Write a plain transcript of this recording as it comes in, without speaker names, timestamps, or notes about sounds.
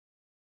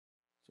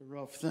a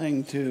rough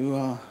thing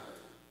to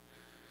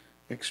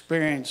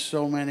experience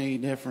so many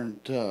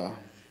different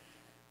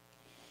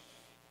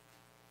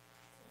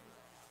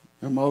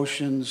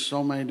emotions,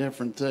 so many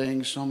different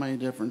things, so many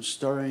different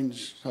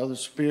stirrings of the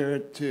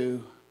Spirit,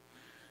 to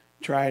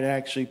try to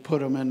actually put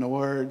them into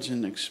words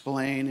and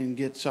explain and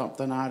get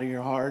something out of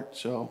your heart.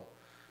 So,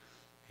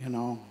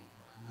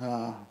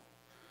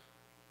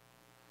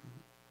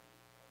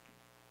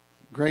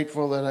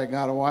 grateful that I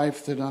got a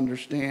wife that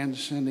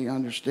understands. Cindy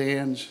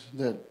understands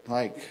that,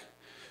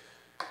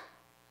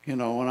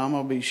 when I'm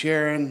going to be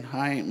sharing,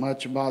 I ain't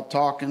much about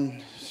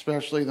talking,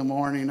 especially the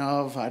morning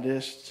of. I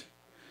just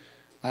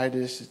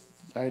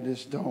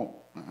don't,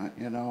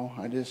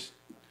 I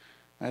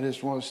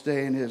just want to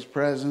stay in His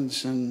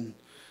presence, and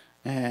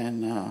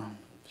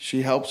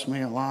she helps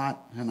me a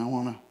lot. And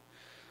I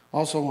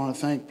also want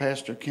to thank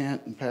Pastor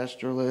Kent and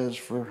Pastor Liz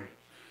for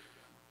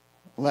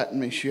letting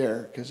me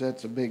share, because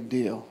that's a big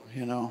deal.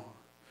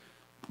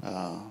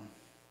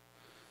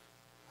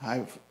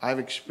 I've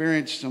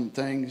experienced some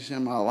things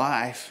in my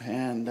life,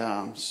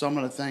 and some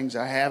of the things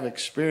I have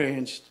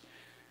experienced,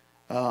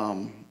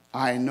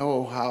 I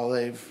know how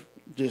they've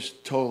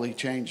just totally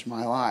changed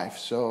my life.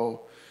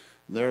 So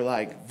they're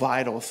like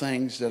vital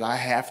things that I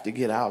have to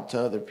get out to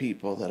other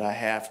people, that I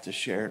have to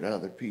share to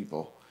other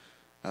people.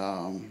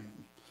 And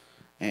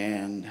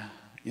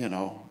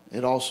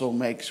it also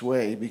makes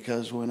way,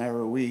 because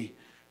whenever we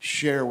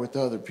share with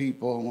other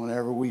people and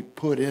whenever we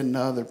put into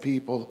other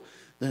people,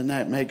 then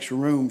that makes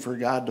room for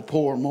God to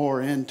pour more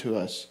into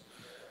us.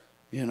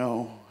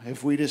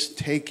 If we just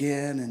take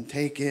in and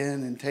take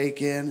in and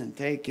take in and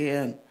take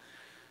in,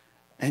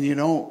 and you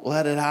don't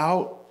let it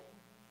out,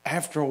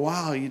 after a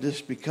while you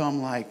just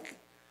become like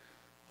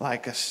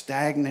a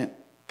stagnant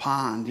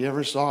pond. You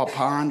ever saw a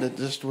pond that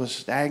just was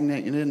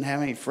stagnant? You didn't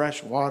have any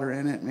fresh water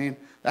in it. I mean,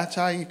 that's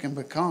how you can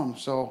become.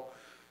 So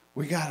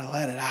we got to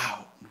let it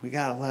out. We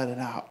got to let it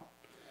out.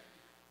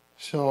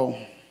 So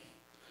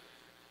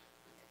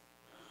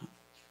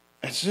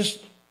it's just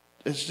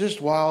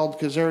wild,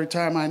 because every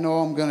time I know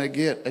I'm going to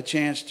get a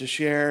chance to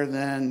share,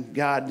 then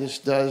God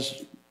just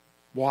does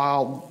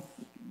wild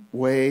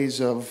ways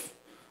of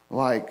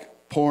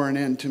pouring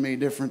into me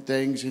different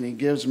things, and He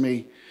gives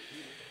me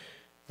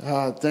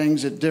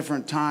things at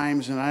different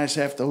times, and I just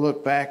have to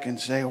look back and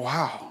say,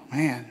 wow,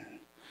 man.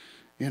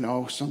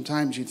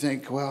 Sometimes you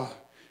think, well,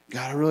 you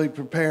got to really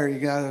prepare. You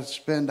got to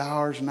spend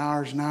hours and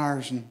hours and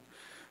hours in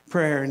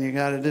prayer, and you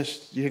got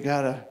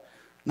to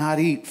not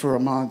eat for a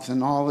month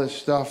and all this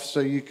stuff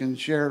so you can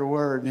share the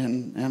word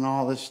and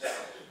all this.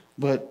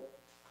 But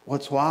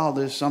what's wild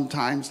is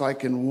sometimes,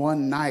 like in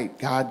one night,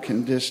 God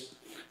can just,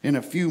 in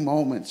a few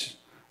moments,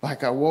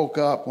 like I woke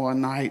up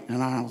one night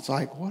and I was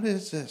like, what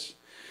is this?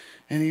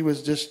 And He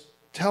was just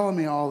telling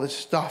me all this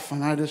stuff,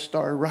 and I just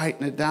started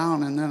writing it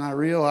down, and then I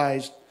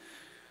realized,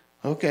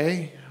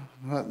 okay,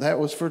 well, that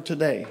was for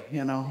today,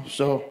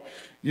 So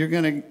you're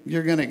gonna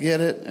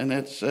get it, and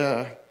it's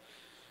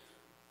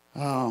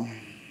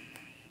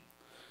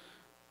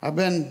I've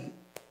been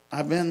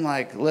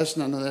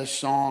listening to this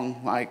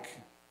song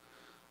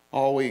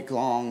all week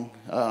long.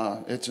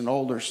 It's an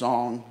older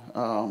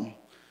song,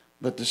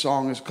 but the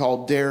song is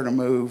called "Dare to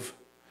Move,"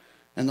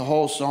 and the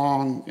whole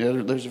song,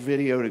 there's a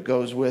video that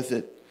goes with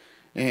it,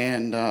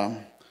 and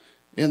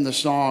in the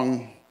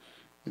song,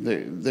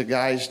 the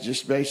guy's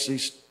just basically,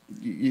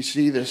 you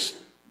see this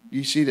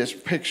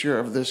picture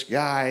of this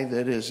guy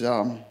that is.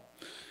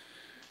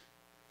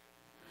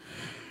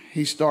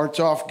 He starts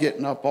off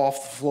getting up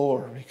off the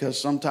floor, because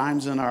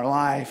sometimes in our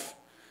life,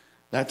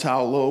 that's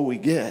how low we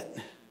get.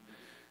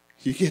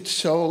 You get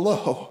so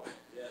low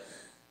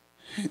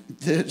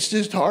that it's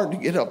just hard to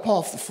get up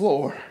off the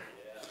floor.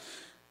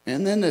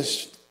 And then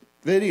this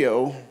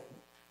video,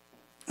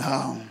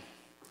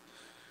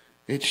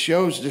 it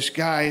shows this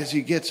guy as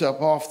he gets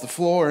up off the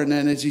floor, and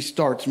then as he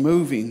starts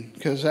moving,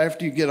 because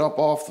after you get up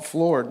off the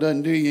floor, it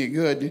doesn't do you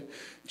good.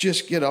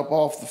 Just get up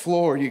off the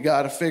floor. You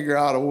got to figure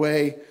out a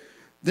way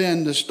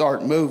then to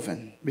start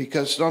moving,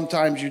 because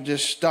sometimes you're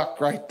just stuck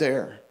right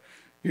there.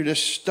 You're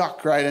just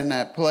stuck right in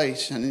that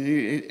place, and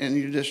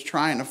you're just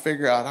trying to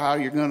figure out how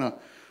you're going to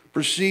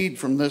proceed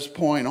from this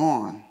point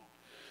on.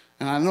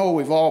 And I know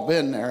we've all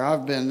been there.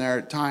 I've been there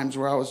at times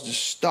where I was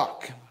just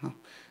stuck. And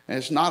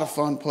it's not a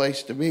fun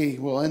place to be.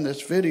 Well, in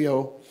this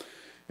video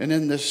and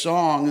in this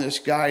song, this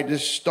guy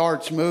just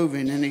starts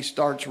moving, and he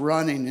starts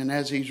running. And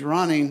as he's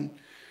running,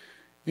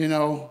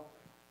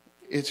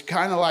 it's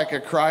kind of like a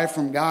cry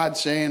from God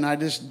saying, I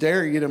just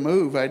dare you to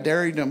move. I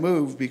dare you to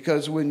move,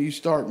 because when you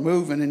start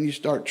moving and you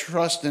start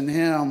trusting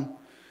Him,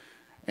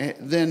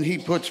 then He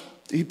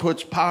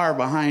puts power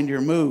behind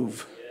your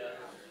move.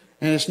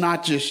 And it's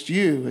not just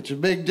you. It's a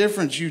big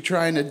difference you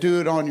trying to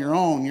do it on your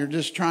own. You're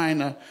trying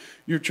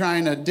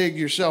to dig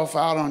yourself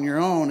out on your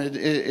own.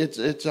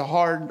 It's a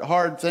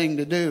hard thing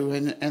to do,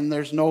 and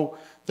there's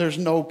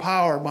no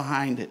power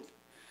behind it.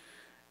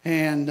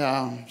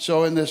 And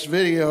so in this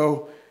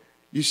video,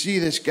 you see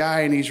this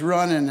guy, and he's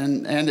running,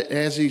 and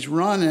as he's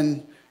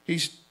running,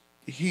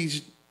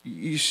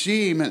 you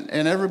see him,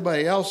 and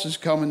everybody else is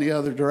coming the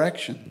other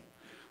direction.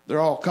 they're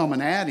all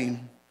coming at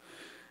him.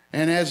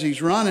 And as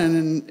he's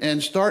running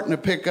and starting to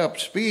pick up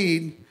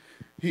speed,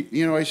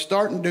 he's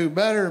starting to do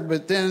better,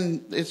 but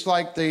then it's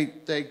like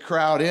they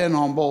crowd in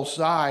on both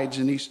sides,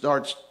 and he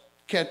starts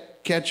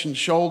catching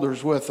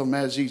shoulders with them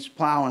as he's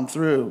plowing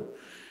through,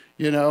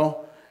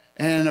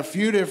 And a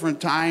few different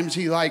times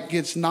he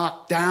gets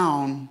knocked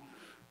down,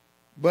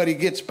 but he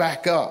gets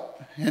back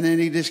up, and then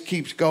he just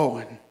keeps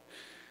going.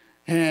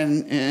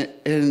 And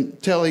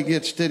until he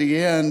gets to the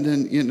end,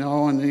 and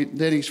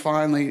then he's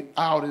finally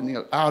out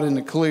in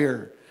the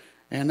clear.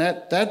 And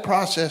that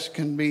process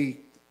can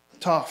be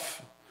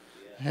tough.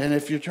 And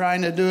if you're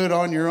trying to do it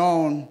on your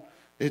own,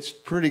 it's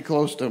pretty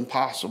close to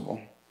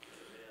impossible.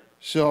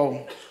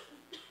 So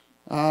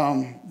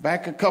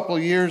back a couple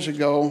of years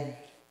ago,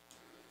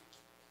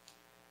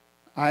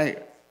 I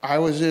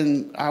was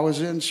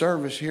in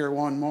service here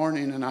one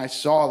morning, and I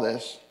saw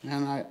this,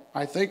 and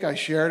I think I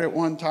shared it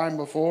one time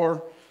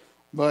before,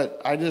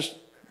 but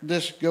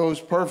this goes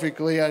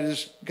perfectly. I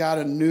just got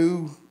a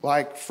new,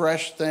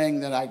 fresh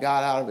thing that I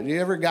got out of it. You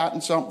ever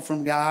gotten something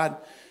from God,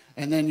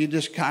 and then you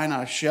just kind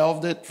of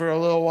shelved it for a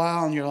little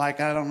while, and you're like,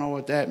 I don't know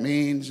what that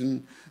means,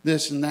 and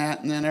this and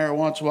that, and then every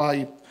once in a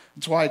while,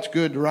 that's why it's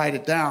good to write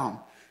it down.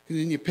 And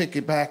then you pick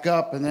it back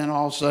up, and then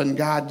all of a sudden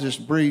God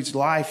just breathes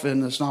life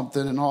into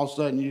something, and all of a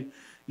sudden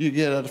you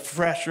get a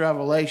fresh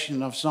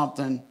revelation of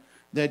something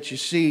that you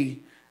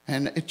see,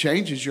 and it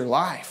changes your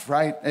life,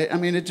 right? I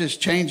mean, it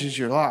just changes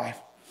your life.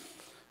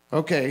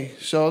 Okay,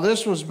 so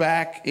this was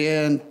back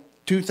in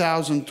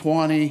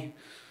 2020,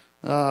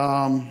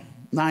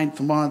 9th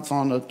month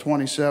on the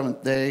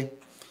 27th day,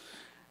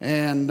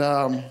 and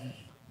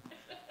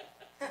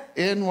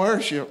in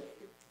worship,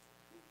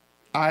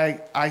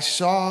 I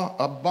saw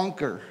a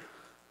bunker,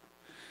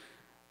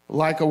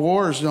 like a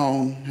war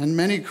zone, and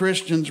many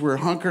Christians were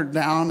hunkered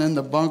down in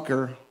the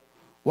bunker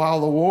while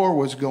the war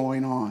was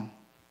going on.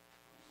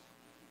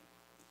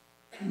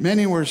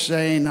 Many were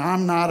saying,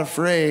 I'm not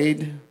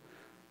afraid.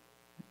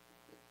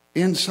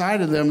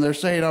 Inside of them, they're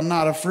saying, I'm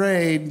not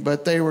afraid,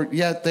 but they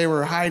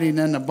were hiding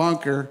in the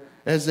bunker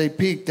as they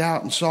peeked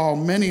out and saw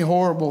many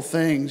horrible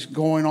things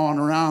going on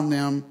around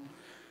them.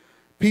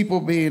 People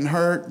being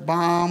hurt,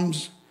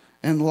 bombs,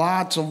 and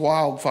lots of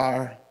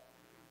wildfire.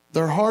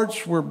 Their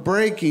hearts were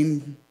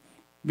breaking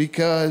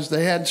because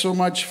they had so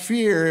much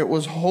fear it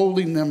was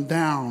holding them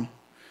down.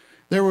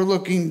 They were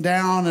looking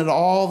down at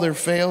all their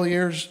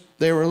failures.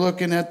 They were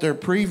looking at their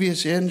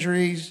previous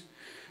injuries.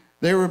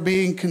 They were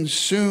being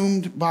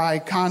consumed by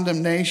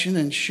condemnation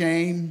and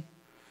shame.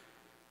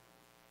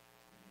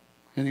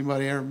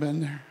 Anybody ever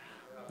been there?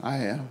 I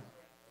have.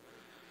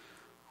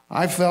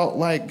 I felt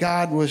like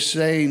God was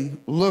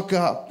saying, look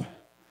up.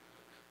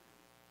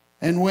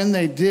 And when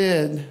they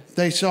did,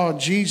 they saw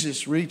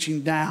Jesus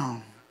reaching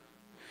down.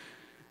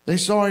 They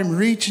saw him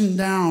reaching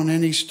down,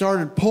 and he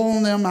started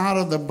pulling them out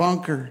of the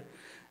bunker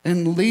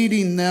and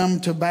leading them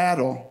to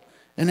battle.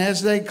 And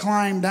as they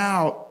climbed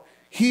out,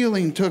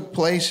 healing took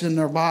place in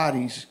their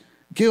bodies.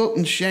 Guilt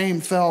and shame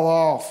fell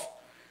off,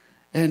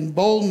 and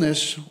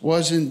boldness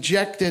was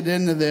injected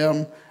into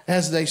them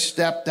as they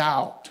stepped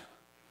out.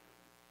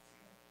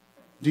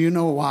 Do you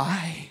know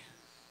why?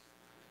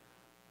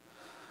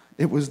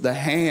 It was the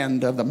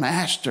hand of the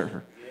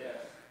master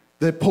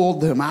that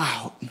pulled them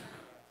out.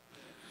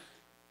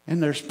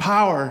 And there's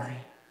power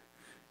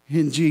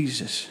in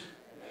Jesus.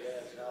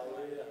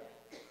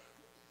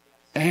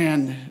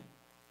 And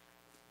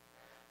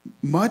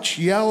much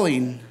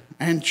yelling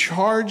and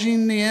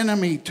charging the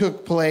enemy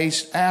took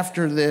place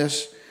after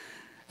this.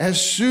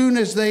 As soon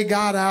as they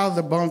got out of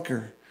the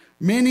bunker,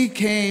 many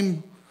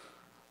came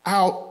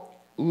out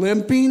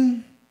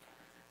limping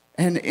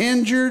and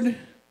injured,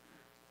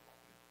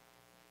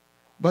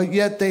 but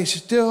yet they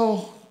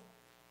still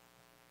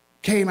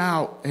came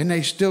out and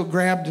they still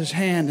grabbed his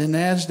hand. And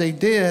as they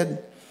did,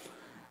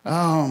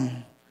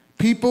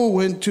 people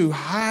went to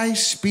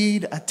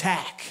high-speed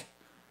attack.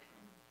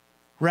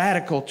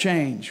 Radical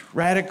change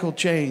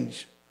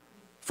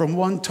from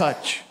one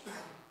touch.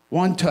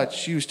 One touch,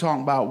 she was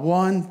talking about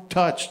one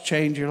touch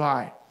change your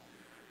life.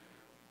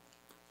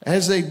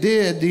 As they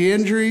did, the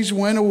injuries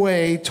went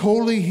away,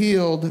 totally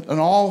healed, and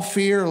all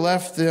fear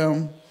left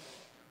them.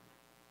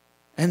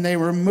 And they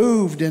were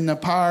moved in the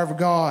power of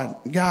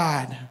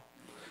God.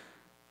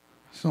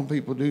 Some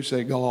people do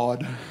say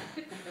God.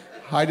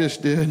 I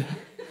just did.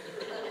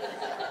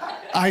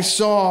 I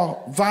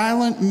saw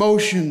violent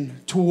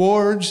motion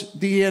towards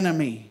the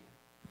enemy.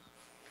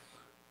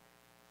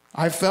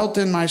 I felt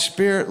in my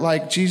spirit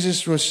like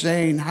Jesus was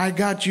saying, I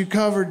got you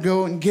covered,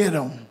 go and get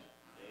them.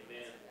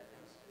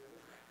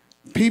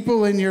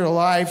 People in your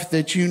life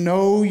that you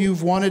know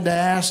you've wanted to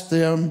ask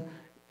them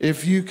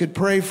if you could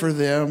pray for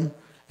them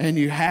and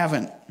you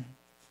haven't.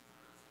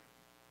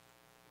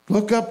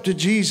 Look up to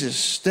Jesus,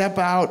 step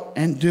out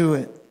and do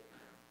it.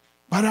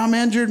 But I'm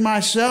injured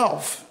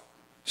myself.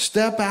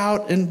 Step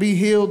out and be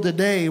healed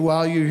today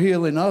while you're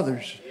healing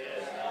others.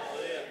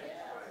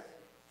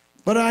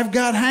 But I've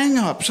got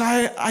hang-ups.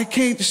 I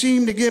can't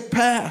seem to get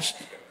past.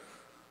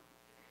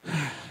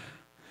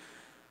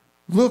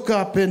 Look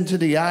up into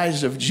the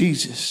eyes of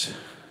Jesus.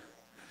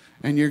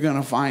 and you're going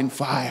to find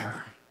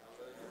fire.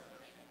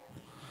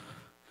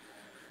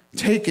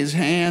 Take his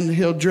hand,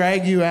 he'll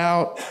drag you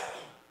out,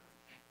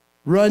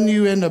 run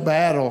you into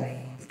battle.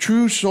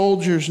 True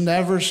soldiers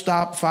never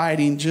stop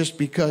fighting just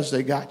because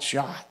they got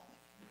shot.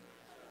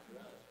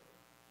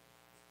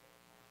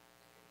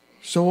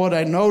 So what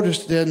I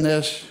noticed in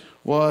this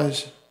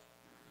was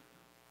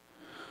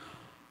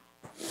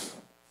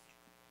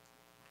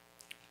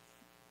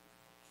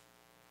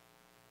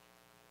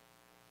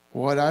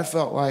what I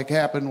felt like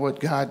happened, what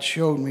God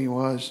showed me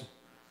was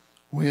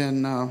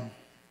when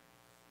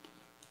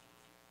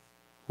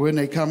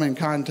they come in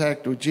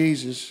contact with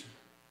Jesus,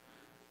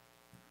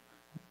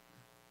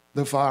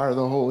 the fire of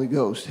the Holy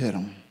Ghost hit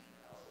them.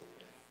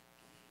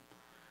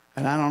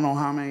 And I don't know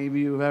how many of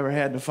you have ever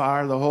had the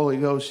fire of the Holy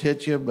Ghost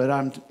hit you,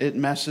 but it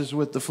messes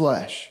with the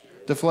flesh.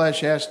 The flesh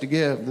has to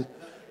give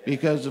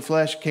because the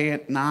flesh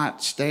can't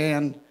not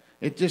stand.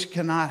 It just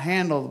cannot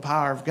handle the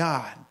power of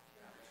God.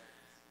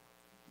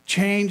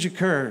 Change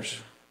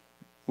occurs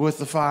with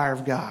the fire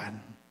of God.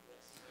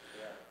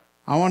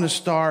 I want to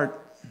start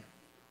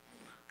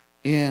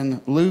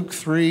in Luke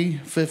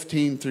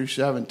 3:15 through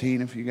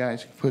 17, if you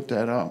guys can put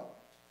that up.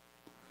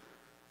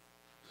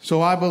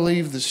 So I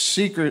believe the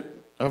secret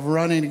of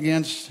running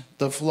against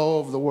the flow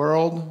of the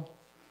world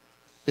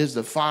is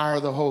the fire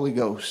of the Holy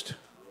Ghost.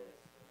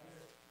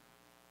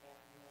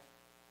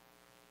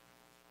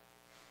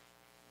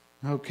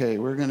 Okay,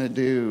 we're going to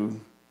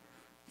do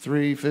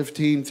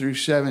 3:15 through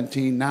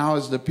 17. Now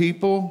as the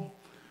people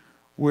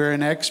were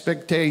in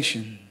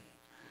expectation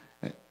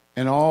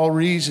and all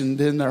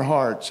reasoned in their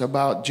hearts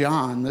about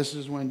John. This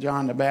is when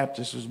John the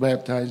Baptist was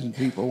baptizing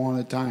people one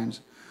of the times.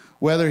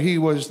 Whether he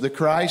was the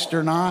Christ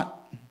or not.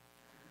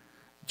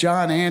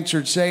 John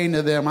answered, saying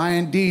to them, I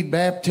indeed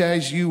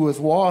baptize you with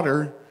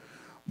water,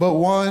 but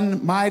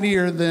one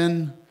mightier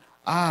than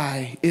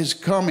I is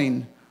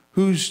coming,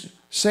 whose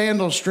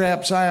sandal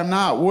straps I am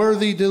not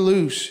worthy to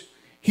loose.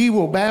 He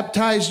will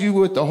baptize you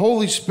with the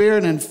Holy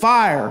Spirit and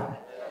fire.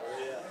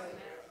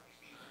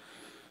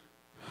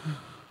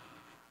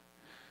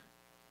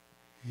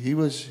 He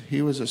was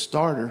a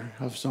starter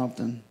of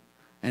something,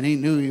 and he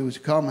knew he was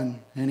coming,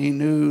 and he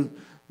knew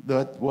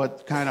that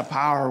what kind of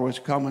power was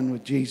coming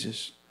with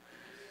Jesus.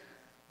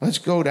 Let's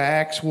go to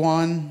Acts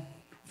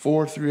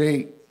 1:4 through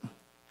 8.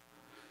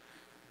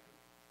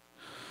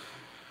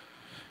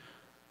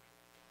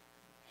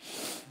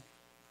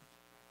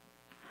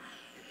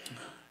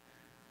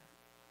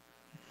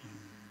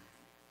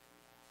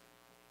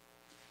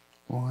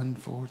 One,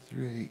 4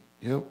 through 8.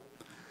 Yep.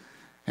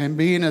 And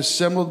being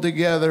assembled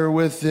together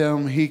with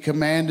them, he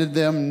commanded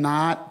them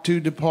not to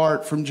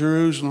depart from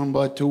Jerusalem,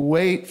 but to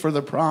wait for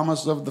the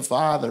promise of the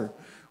Father,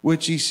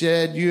 which he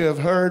said, you have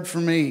heard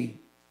from me.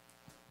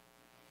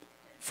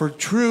 For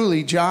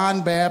truly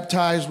John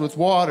baptized with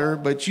water,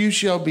 but you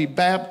shall be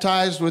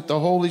baptized with the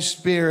Holy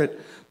Spirit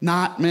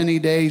not many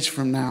days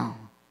from now.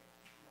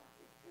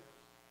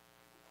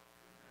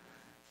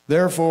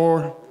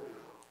 Therefore,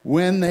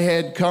 when they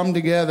had come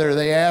together,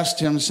 they asked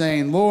him,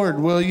 saying, Lord,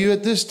 will you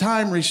at this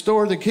time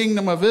restore the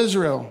kingdom of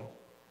Israel?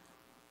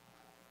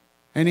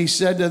 And he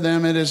said to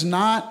them, it is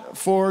not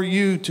for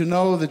you to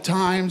know the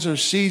times or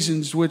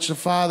seasons which the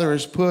Father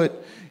has put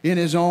in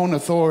his own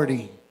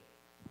authority.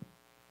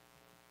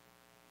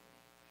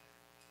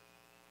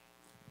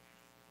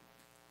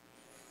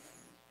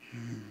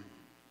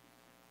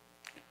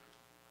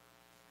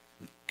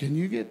 Can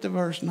you get to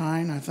verse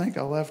 9? I think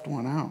I left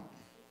one out.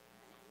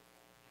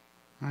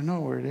 I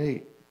know we're at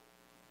 8.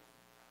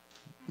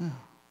 Yeah.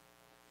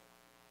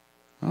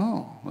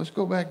 Oh, let's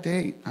go back to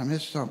 8. I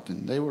missed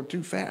something. They were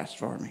too fast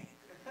for me.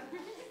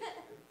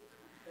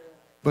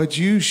 But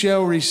you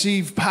shall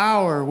receive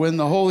power when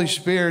the Holy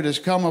Spirit has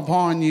come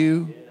upon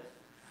you,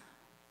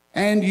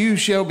 and you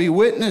shall be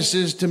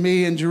witnesses to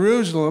me in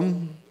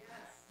Jerusalem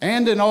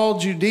and in all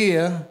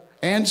Judea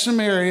and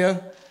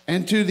Samaria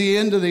and to the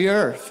end of the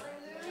earth.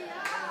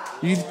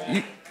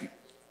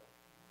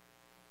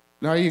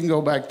 Now you can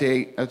go back to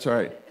 8. That's all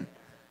right.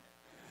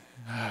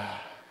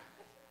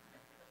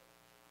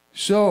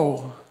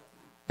 So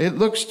it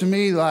looks to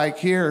me like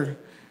here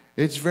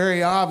it's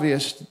very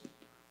obvious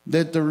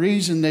that the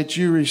reason that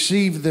you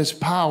receive this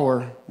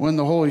power when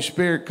the Holy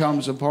Spirit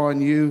comes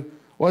upon you,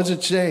 what does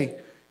it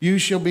say? You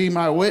shall be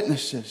my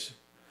witnesses.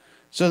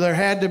 So there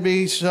had to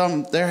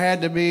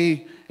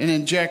be an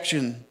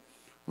injection,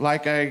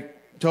 like I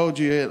told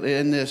you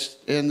in this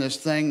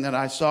thing that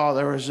I saw.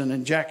 There was an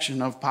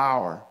injection of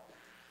power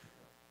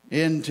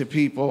into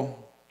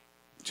people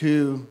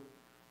to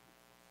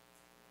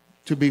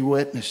be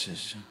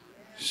witnesses.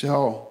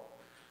 So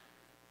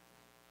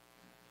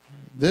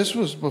this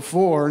was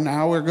before.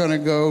 Now we're going to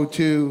go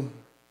to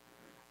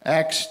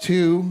Acts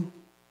 2,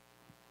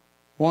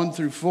 1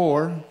 through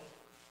 4.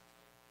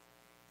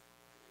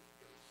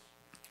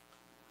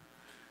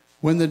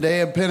 When the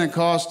day of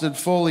Pentecost had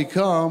fully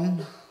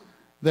come,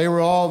 they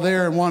were all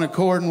there in one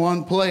accord in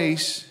one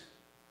place.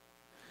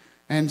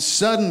 And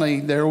suddenly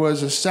there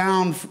was a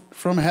sound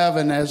from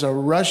heaven as a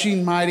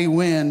rushing mighty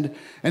wind,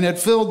 and it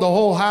filled the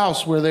whole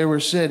house where they were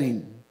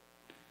sitting.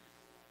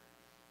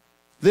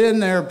 Then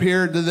there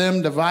appeared to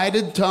them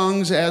divided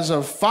tongues as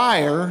of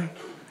fire,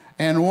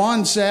 and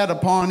one sat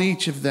upon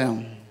each of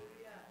them.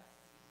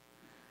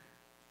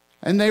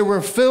 And they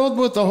were filled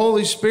with the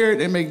Holy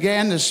Spirit and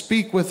began to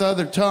speak with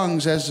other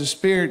tongues as the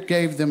Spirit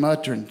gave them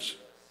utterance.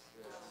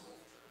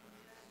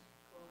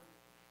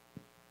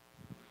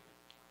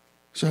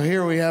 So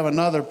here we have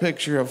another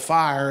picture of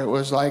fire. It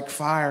was like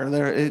fire.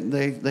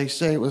 They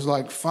say it was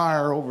like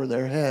fire over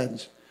their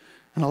heads.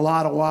 And a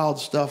lot of wild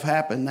stuff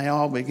happened. They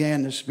all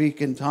began to speak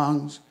in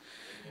tongues.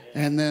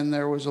 And then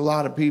there was a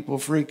lot of people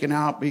freaking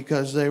out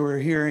because they were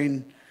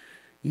hearing,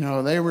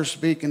 they were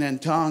speaking in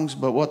tongues,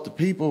 but what the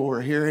people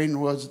were hearing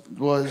was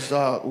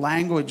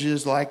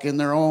languages like in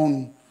their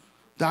own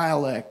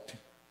dialect.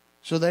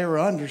 So they were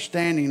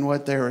understanding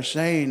what they were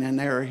saying, and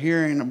they were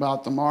hearing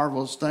about the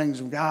marvelous things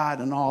of God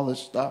and all this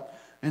stuff.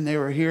 And they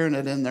were hearing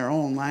it in their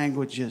own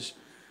languages.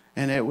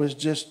 And it was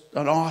just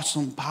an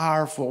awesome,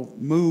 powerful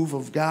move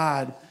of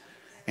God.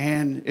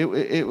 And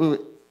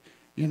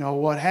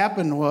what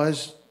happened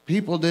was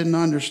people didn't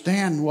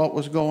understand what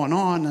was going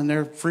on, and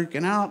they're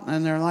freaking out,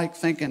 and they're like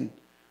thinking,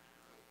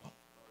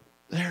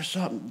 there's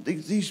something,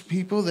 these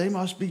people, they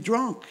must be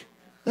drunk.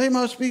 They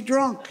must be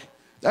drunk.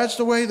 That's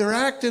the way they're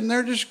acting.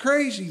 They're just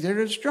crazy.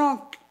 They're just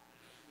drunk.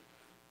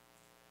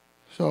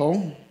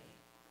 So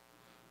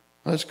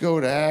let's go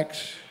to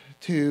Acts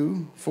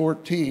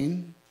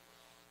 2:14.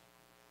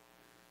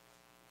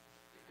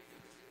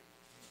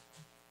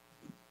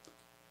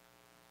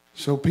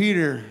 So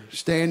Peter,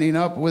 standing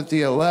up with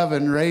the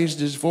 11, raised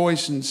his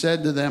voice and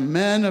said to them,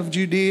 Men of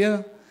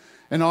Judea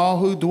and all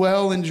who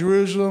dwell in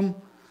Jerusalem,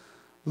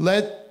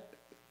 let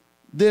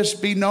this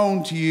be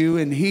known to you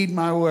and heed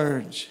my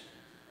words.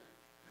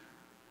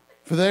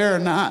 For there are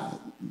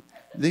not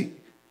these,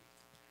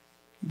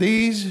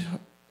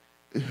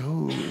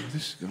 this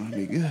is going to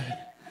be good.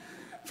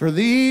 For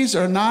these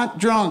are not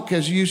drunk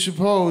as you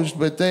supposed,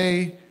 but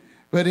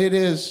it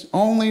is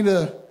only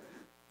the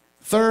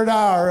third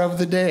hour of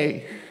the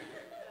day.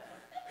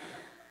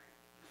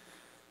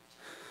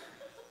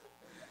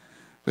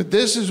 But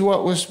this is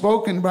what was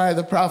spoken by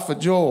the prophet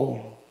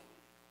Joel.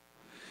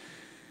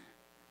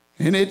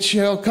 And it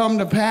shall come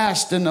to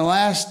pass in the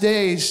last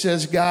days,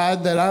 says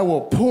God, that I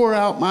will pour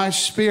out my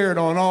spirit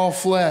on all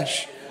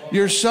flesh.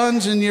 Your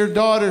sons and your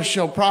daughters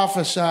shall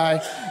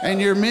prophesy,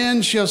 and your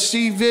men shall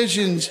see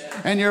visions,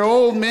 and your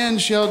old men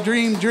shall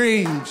dream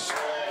dreams.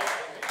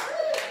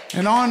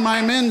 And on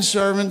my men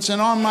servants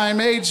and on my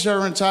maid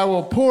servants I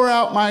will pour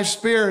out my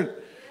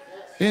spirit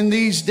in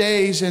these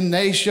days, and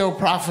they shall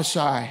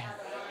prophesy.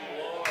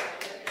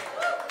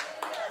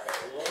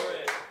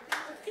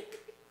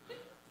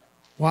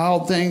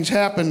 Wild things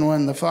happen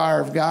when the fire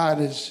of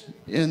God is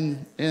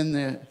in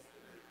the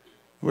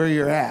where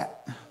you're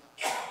at.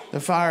 The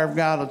fire of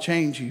God will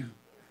change you.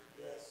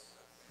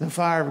 The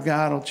fire of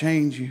God will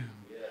change you.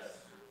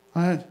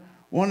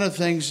 One of the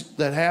things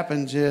that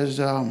happens is,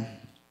 I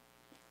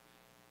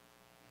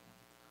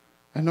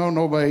know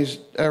nobody's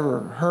ever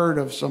heard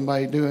of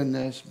somebody doing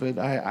this, but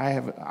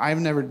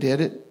I've never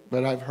did it,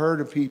 but I've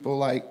heard of people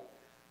like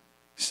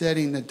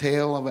setting the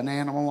tail of an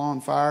animal on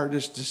fire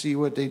just to see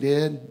what they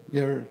did.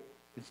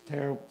 It's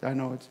terrible. I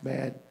know it's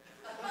bad.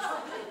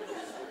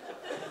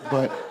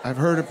 But I've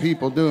heard of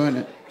people doing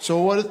it.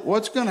 So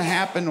what's going to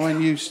happen when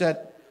you say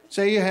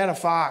you had a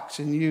fox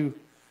and you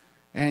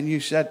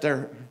set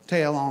their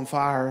tail on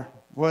fire?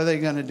 What are they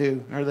going to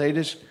do? Are they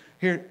just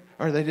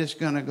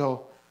going to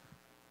go,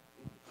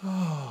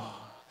 oh,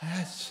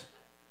 that's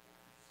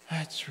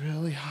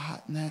really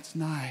hot and that's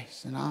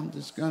nice, and I'm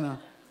just going to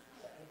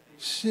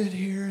sit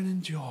here and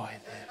enjoy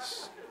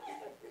this?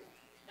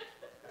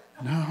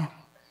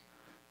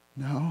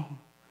 No.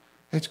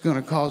 It's going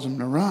to cause them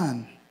to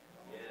run.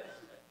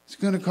 It's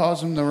going to cause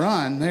them to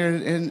run.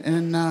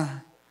 The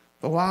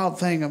wild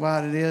thing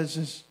about it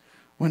is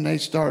when they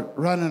start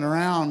running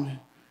around,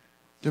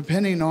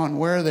 depending on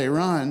where they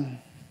run,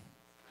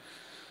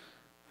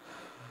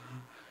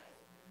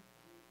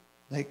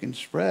 they can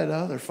spread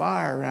other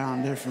fire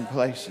around different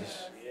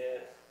places.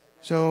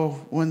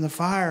 So when the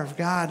fire of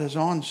God is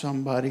on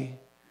somebody,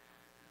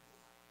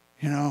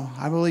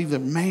 I believe the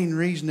main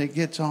reason it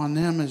gets on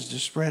them is to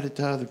spread it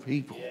to other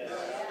people.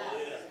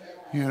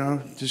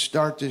 To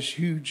start this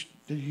huge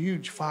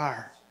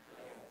fire.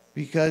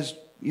 Because,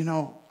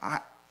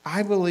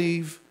 I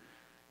believe,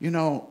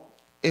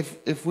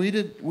 if we'd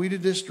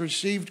have just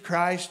received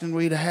Christ and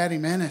we'd have had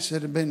him in us,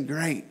 it'd have been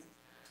great.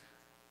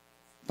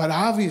 But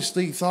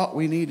obviously he thought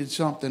we needed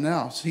something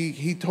else.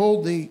 He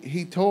told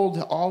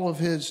all of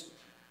his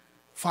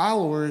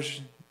followers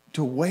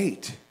to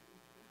wait.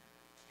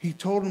 He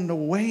told them to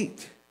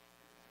wait.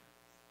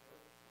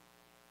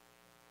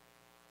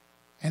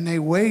 And they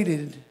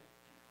waited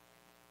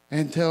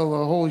until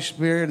the Holy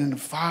Spirit and the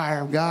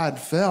fire of God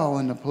fell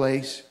into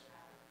place.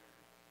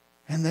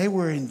 And they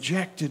were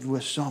injected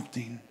with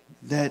something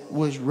that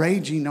was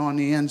raging on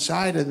the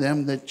inside of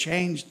them that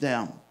changed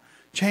them,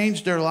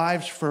 changed their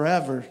lives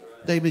forever.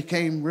 They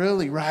became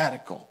really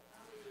radical.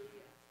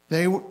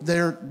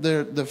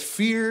 The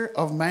fear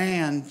of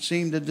man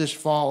seemed to just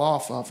fall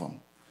off of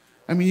them.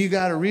 I mean, you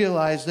got to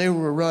realize they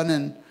were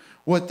running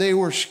what they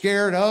were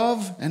scared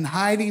of and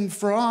hiding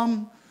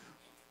from.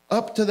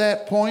 Up to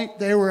that point,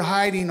 they were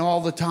hiding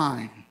all the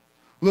time.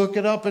 Look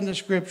it up in the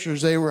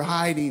scriptures. They were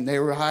hiding. They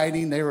were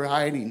hiding. They were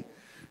hiding.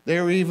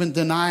 They were even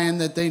denying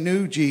that they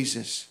knew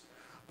Jesus.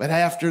 But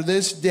after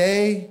this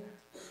day,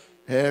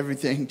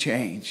 everything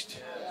changed.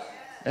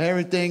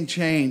 Everything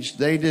changed.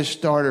 They just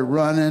started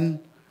running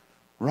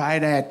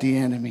right at the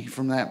enemy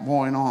from that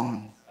point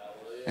on.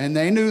 And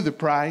they knew the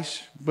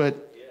price,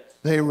 but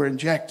they were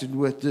injected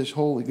with this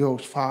Holy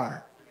Ghost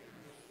fire.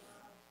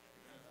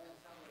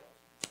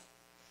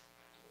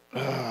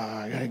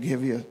 I got to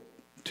give you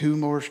 2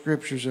 more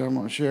scriptures. I'm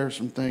going to share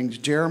some things.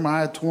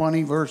 Jeremiah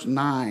 20, verse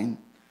 9.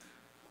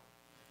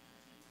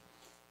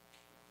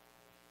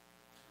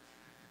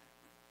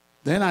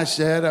 Then I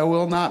said, I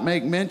will not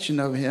make mention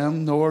of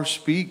him, nor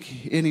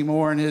speak any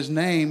more in his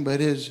name, but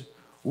his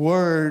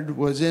word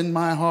was in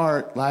my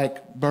heart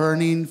like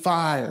burning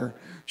fire,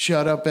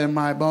 shut up in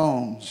my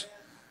bones.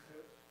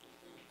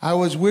 I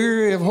was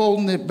weary of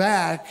holding it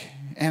back,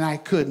 and I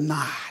could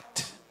not.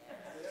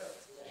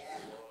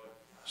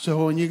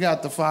 So when you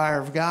got the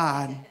fire of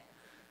God,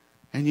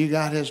 and you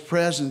got his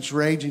presence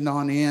raging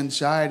on the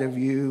inside of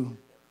you,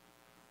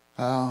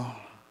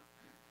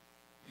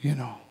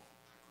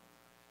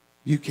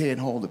 you can't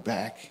hold it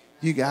back.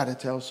 You got to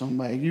tell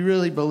somebody. You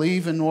really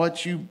believe in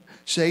what you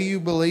say you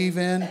believe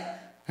in?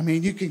 I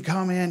mean, you can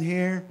come in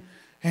here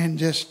and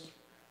just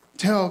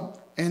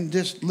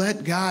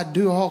let God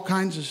do all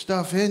kinds of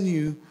stuff in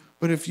you.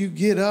 But if you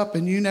get up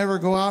and you never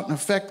go out and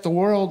affect the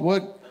world,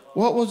 what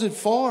was it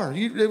for?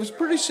 It was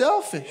pretty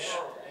selfish.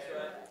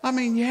 I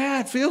mean,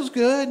 yeah, it feels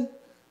good.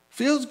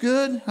 Feels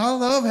good. I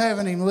love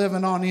having him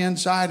living on the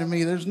inside of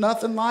me. There's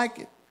nothing like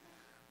it.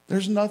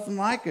 There's nothing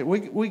like it.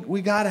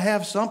 We got to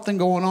have something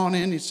going on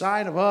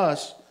inside of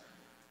us.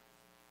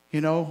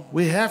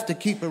 We have to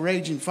keep a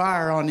raging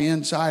fire on the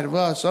inside of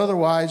us.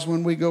 Otherwise,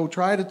 when we go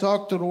try to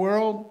talk to the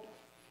world,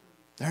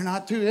 they're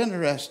not too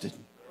interested.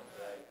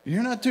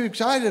 You're not too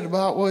excited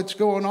about what's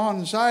going on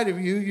inside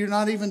of you. You're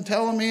not even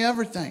telling me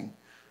everything.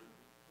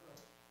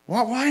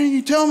 Why didn't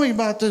you tell me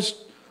about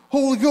this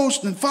Holy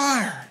Ghost and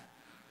fire?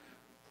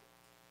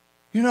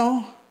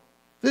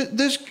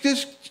 This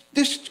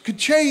could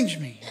change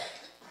me.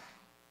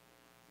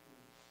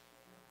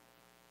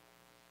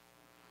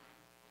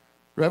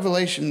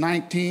 Revelation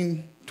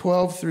 19,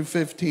 12 through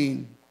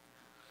 15.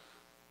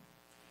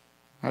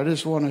 I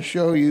just want to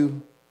show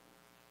you,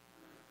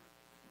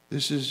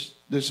 this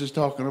is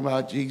talking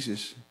about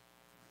Jesus.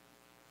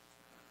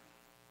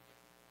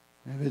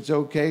 If it's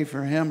okay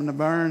for him to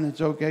burn,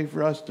 it's okay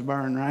for us to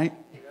burn, right?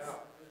 Yeah.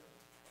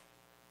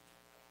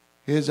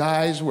 His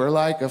eyes were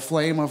like a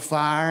flame of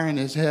fire, and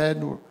his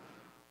head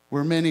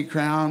were many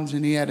crowns,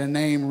 and he had a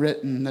name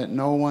written that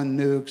no one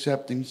knew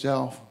except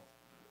himself.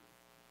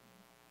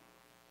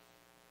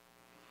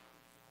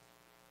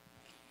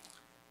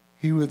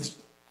 He was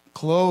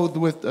clothed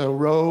with a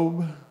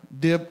robe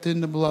dipped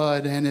in the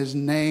blood, and his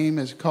name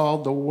is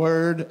called the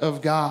Word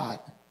of God.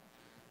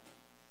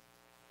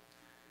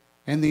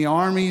 And the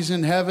armies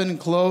in heaven,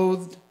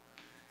 clothed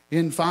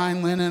in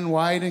fine linen,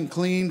 white and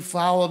clean,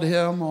 followed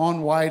him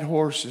on white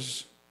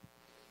horses.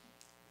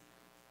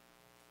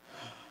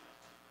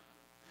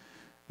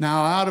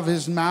 Now out of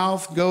his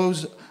mouth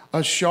goes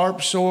a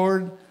sharp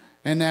sword,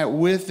 and that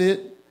with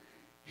it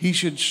he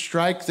should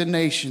strike the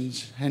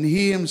nations, and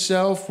he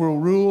himself will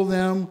rule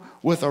them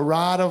with a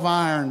rod of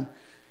iron.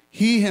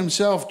 He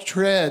himself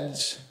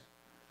treads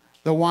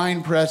the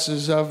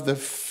winepresses of the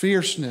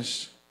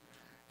fierceness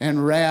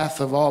and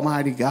wrath of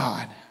Almighty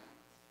God.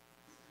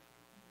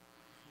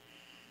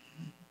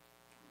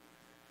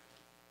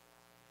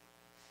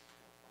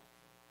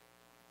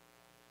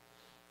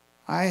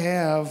 I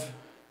have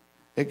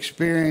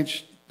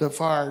experienced the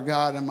fire of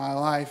God in my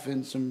life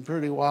in some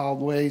pretty wild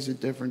ways at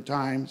different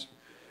times.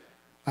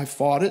 I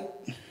fought it.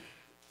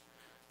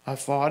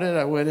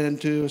 I went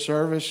into a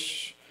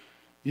service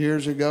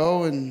years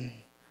ago and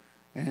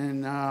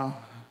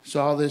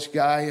saw this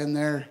guy in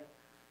there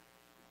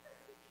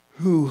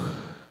who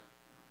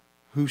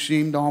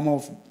seemed to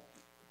almost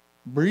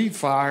breathe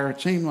fire, it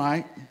seemed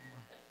like.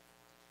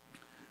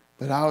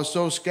 But I was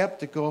so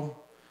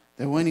skeptical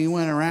that when he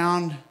went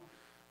around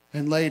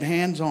and laid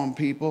hands on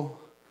people,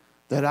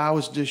 that I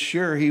was just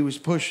sure he was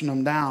pushing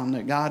them down,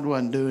 that God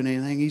wasn't doing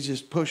anything. He's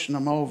just pushing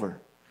them over.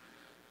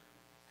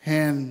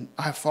 And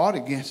I fought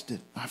against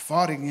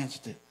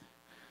it.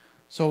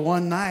 So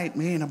one night,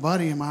 me and a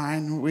buddy of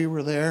mine, we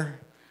were there,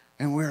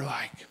 and we were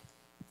like,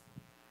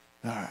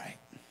 all right,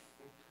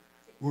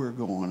 we're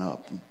going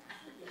up.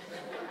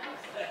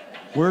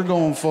 We're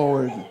going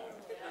forward.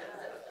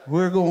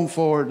 We're going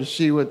forward to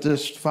see what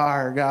this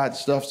fire God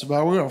stuff's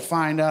about. We're going to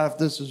find out if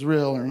this is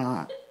real or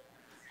not.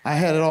 I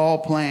had it all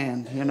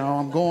planned.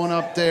 I'm going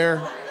up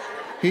there.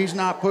 He's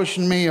not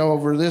pushing me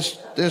over. This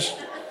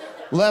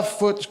left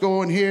foot's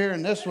going here,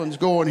 and this one's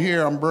going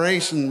here. I'm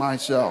bracing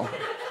myself.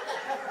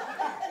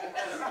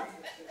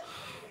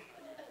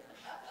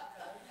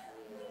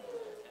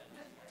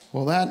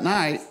 Well, that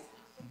night,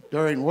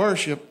 during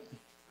worship,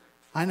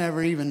 I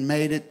never even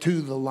made it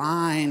to the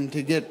line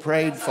to get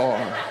prayed for.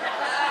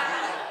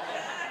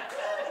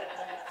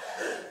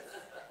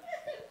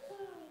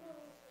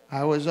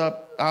 I was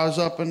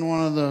up in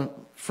one of the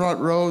front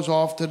rows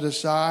off to the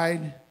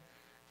side,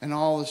 and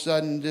all of a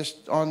sudden,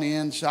 just on the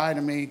inside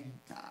of me,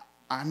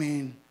 I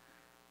mean,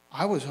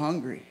 I was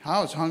hungry. I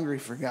was hungry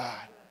for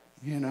God,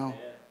 you know.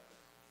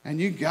 And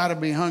you got to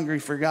be hungry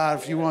for God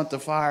if you want the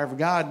fire of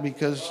God,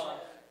 because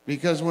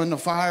when the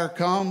fire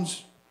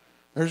comes,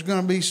 there's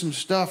going to be some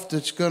stuff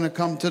that's going to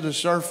come to the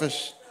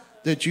surface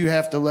that you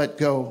have to let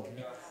go.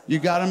 You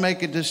got to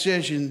make a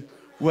decision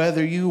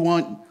whether you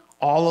want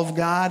all of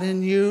God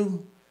in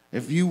you,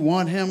 if you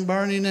want him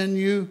burning in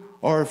you,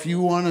 or if you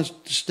want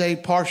to stay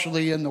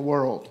partially in the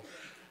world.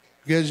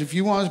 Because if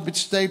you want to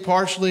stay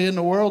partially in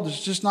the world,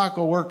 it's just not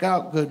going to work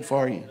out good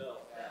for you.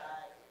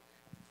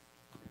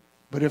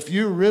 But if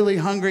you're really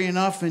hungry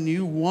enough and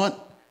you want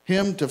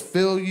him to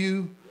fill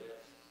you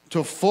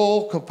to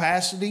full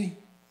capacity,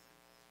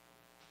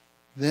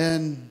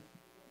 then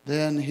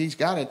he's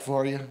got it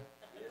for you.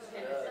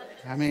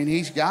 I mean,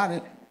 he's got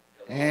it.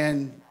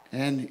 And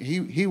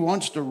he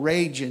wants to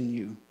rage in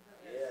you.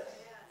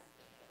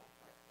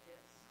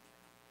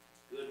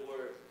 Good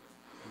word.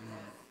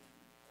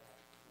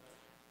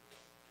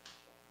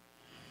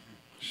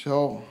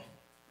 So,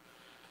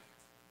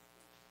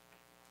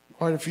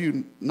 quite a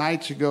few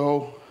nights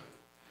ago,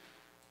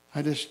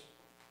 I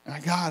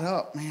got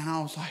up, man.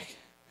 I was like,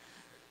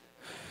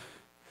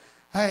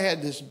 I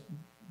had this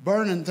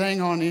burning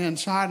thing on the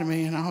inside of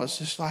me, and I was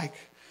just like,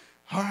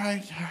 all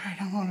right,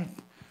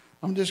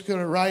 I'm just going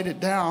to write it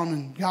down.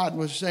 And God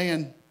was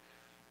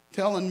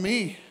telling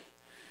me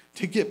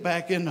to get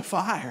back in the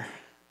fire.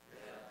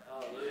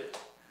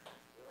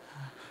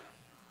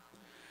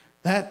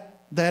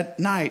 That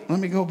night, let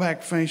me go back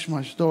and finish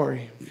my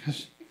story,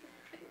 because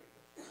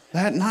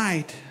that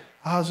night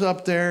I was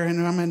up there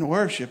and I'm in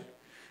worship,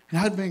 and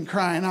I'd been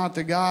crying out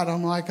to God.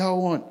 I'm like, I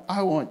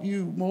want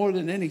you more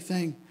than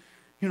anything.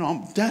 You know,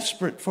 I'm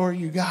desperate for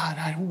you, God.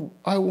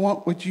 I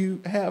want what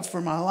you have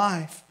for my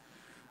life.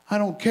 I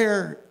don't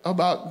care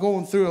about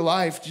going through a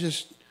life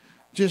just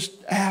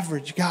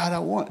average. God, I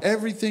want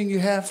everything you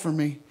have for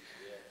me.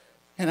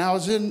 And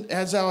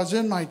as I was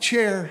in my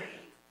chair,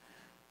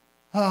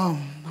 all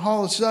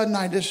of a sudden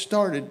I just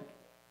started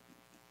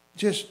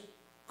just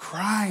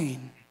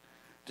crying,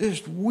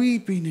 just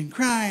weeping and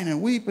crying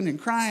and weeping and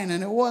crying.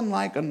 And it wasn't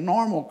like a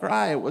normal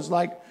cry. It was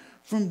like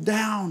from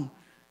down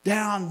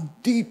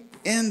deep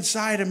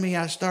inside of me,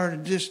 I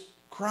started just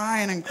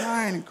crying and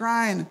crying and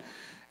crying.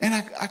 And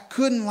I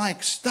couldn't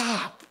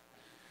stop.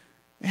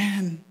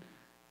 And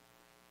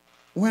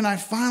when I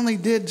finally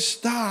did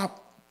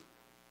stop,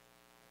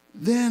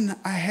 then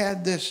I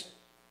had this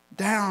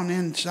down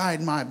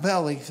inside my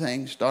belly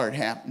thing start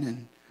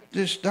happening.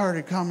 Just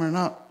started coming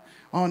up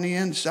on the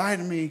inside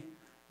of me,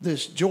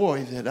 this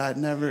joy that I'd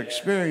never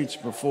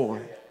experienced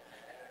before.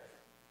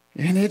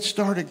 And it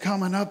started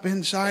coming up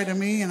inside of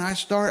me, and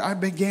I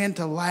began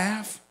to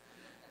laugh.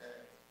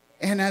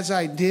 And as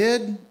I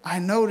did, I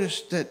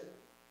noticed that,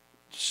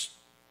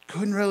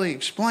 couldn't really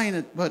explain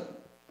it,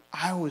 but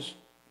I was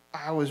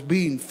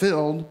being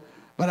filled,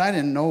 but I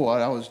didn't know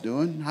what I was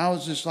doing. I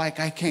was just like,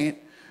 I can't.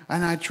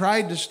 And I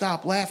tried to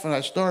stop laughing.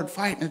 I started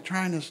fighting and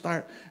trying to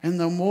start. And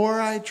the more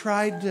I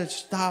tried to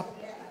stop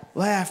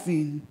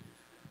laughing,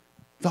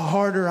 the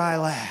harder I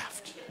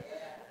laughed.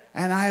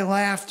 And I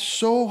laughed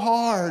so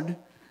hard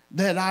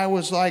that I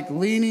was like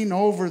leaning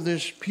over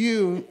this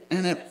pew,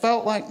 and it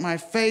felt like my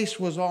face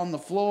was on the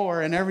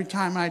floor. And every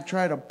time I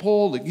tried to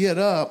pull to get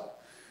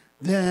up,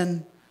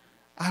 then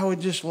I would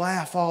just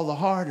laugh all the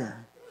harder.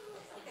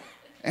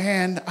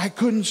 And I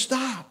couldn't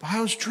stop. I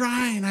was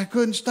trying. I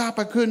couldn't stop.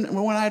 I couldn't.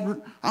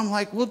 I'm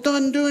like, well, it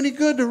doesn't do any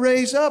good to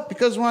raise up,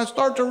 because when I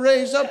start to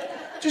raise up,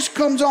 it just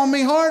comes on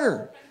me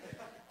harder.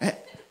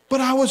 But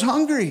I was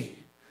hungry.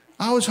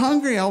 I was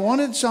hungry. I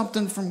wanted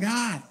something from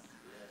God.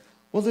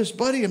 Well, this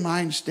buddy of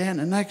mine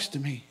standing next to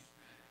me,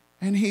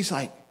 and he's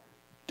like,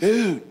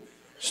 dude,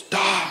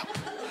 stop.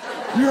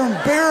 You're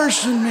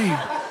embarrassing me.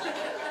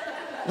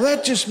 Well,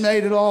 that just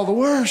made it all the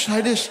worse.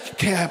 I just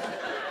kept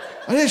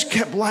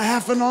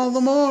laughing all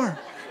the more.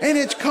 And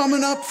it's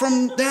coming up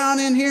from down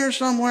in here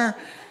somewhere.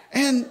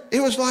 And it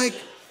was like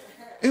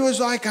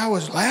I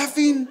was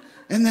laughing,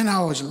 and then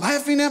I was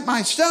laughing at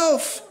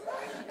myself.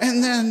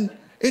 And then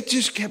it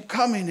just kept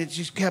coming. It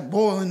just kept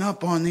boiling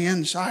up on the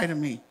inside of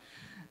me.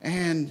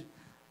 And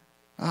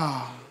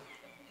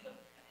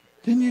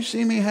didn't you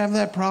see me have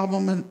that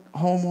problem at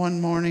home one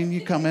morning?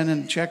 You come in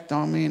and checked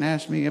on me and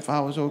asked me if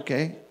I was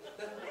okay.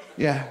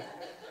 Yeah.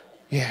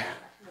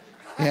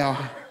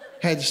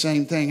 Had the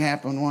same thing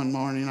happen one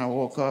morning. I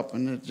woke up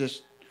and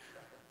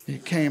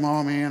it came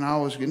on me, and I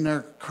was in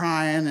there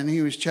crying, and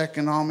he was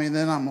checking on me.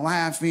 Then I'm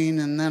laughing,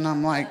 and then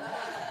I'm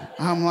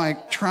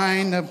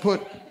trying to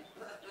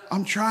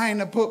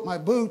put my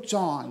boots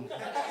on.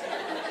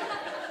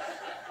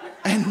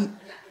 And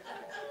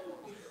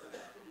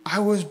I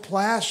was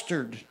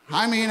plastered.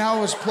 I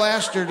was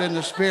plastered in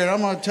the spirit.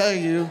 I'm going to tell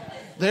you,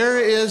 there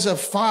is a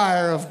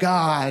fire of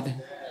God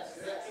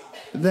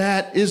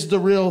that is the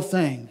real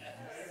thing.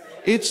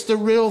 It's the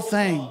real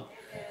thing.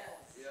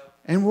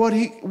 And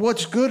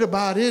what's good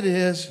about it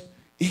is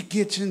it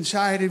gets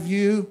inside of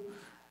you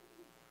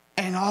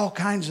and all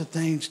kinds of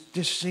things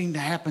just seem to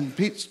happen.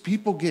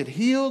 People get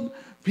healed.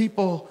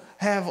 People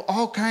have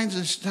all kinds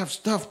of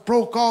stuff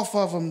broke off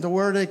of them to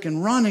where they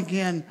can run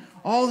again.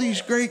 All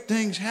these great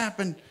things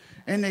happen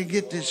and they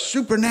get this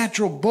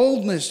supernatural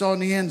boldness on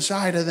the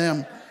inside of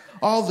them.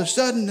 All of a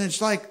sudden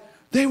it's like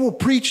they will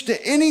preach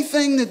to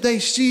anything that they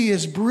see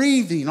as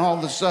breathing all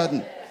of a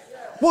sudden.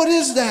 What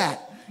is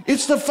that?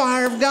 It's the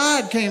fire of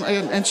God came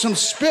and some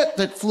spit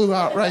that flew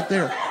out right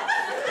there.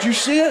 Did you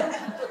see it?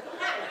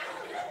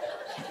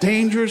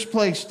 Dangerous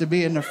place to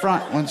be in the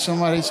front when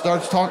somebody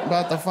starts talking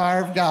about the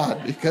fire of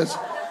God because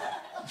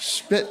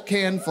spit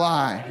can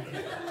fly.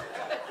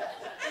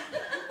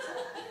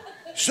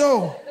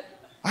 So,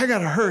 I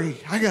gotta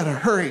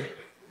hurry.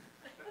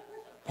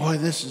 Boy,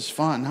 this is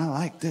fun. I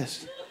like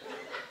this.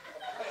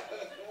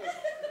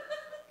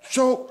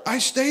 So I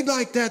stayed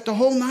like that the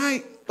whole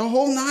night.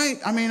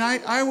 I mean,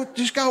 I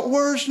just got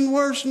worse and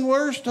worse and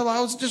worse till I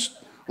was just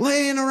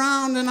laying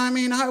around. And I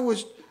mean,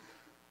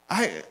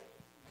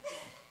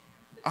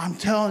 I'm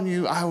telling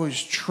you, I was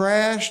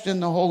trashed in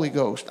the Holy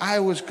Ghost. I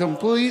was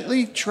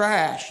completely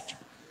trashed.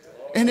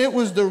 And it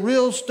was the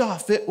real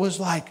stuff. It was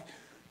like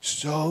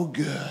so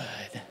good.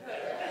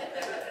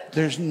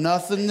 There's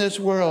nothing this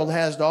world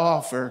has to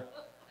offer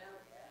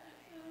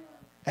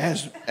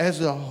as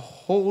the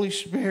Holy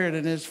Spirit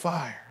and His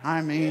fire.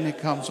 I mean, it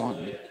comes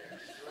on me.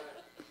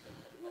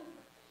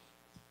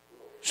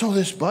 So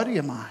this buddy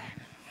of mine,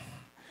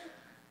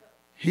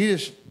 he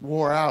just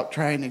wore out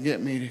trying to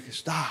get me to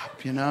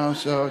stop, you know.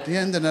 So at the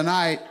end of the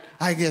night,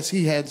 I guess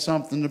he had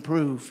something to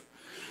prove.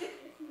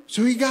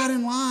 So he got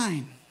in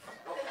line.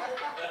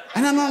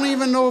 And I don't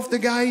even know if the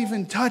guy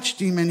even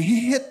touched him, and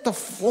he hit the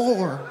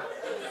floor.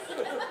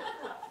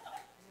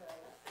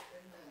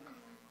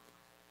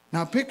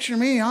 Now picture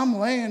me, I'm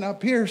laying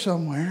up here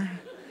somewhere.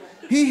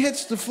 He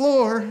hits the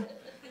floor,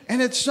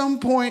 and at some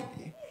point,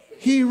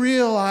 he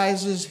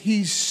realizes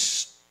he's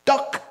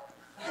stuck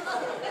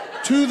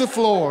to the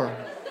floor.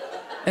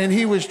 And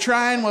he was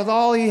trying with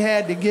all he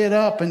had to get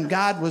up, and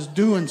God was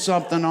doing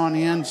something on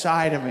the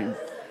inside of him.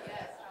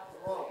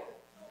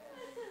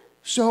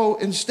 So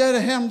instead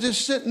of him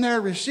just sitting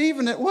there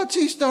receiving it, what's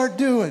he start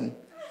doing?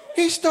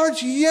 He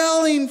starts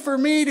yelling for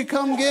me to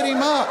come get him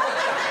up.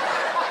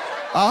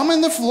 I'm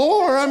in the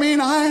floor. I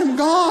mean, I am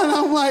gone.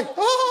 I'm like,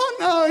 oh,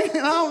 no,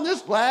 you know, I'm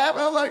just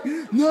laughing. I'm like,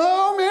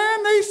 no,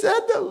 man, they said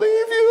to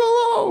leave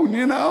you alone,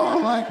 you know.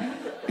 I'm like,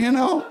 you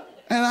know,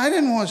 and I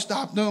didn't want to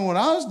stop doing what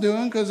I was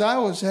doing because I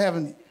was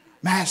having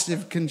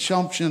massive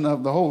consumption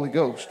of the Holy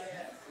Ghost.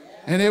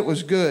 And it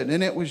was good,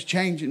 and it was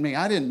changing me.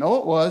 I didn't know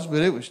it was,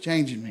 but it was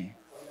changing me.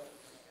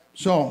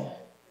 So,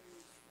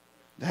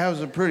 that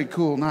was a pretty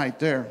cool night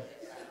there.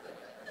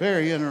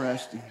 Very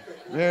interesting.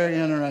 Very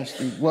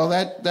interesting. Well,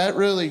 that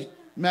really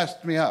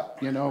messed me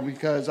up, you know,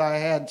 because I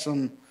had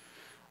some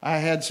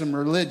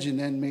religion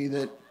in me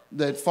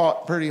that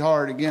fought pretty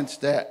hard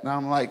against that. And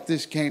I'm like,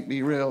 this can't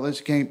be real.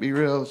 This can't be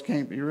real. This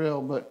can't be real.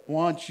 But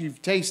once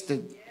you've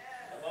tasted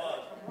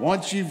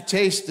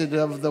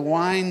of the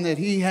wine that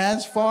He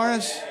has for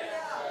us,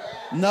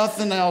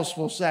 nothing else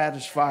will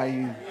satisfy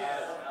you.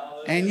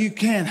 And you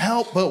can't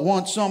help but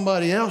want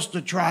somebody else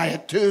to try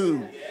it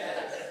too.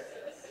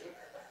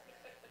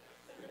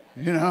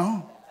 You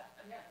know?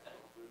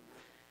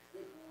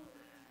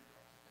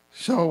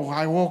 So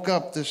I woke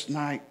up this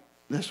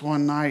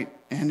one night,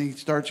 and He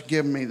starts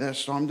giving me this.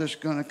 So I'm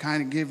just going to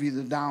kind of give you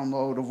the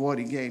download of what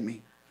He gave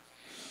me.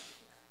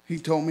 He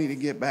told me to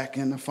get back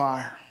in the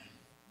fire.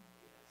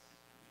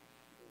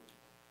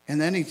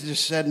 And then He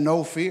just said,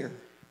 no fear.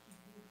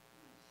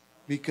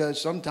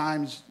 Because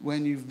sometimes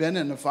when you've been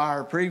in the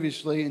fire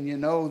previously and you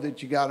know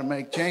that you got to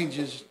make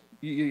changes,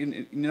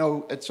 you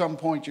know at some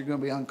point you're going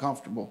to be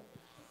uncomfortable.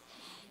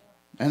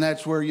 And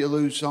that's where you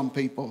lose some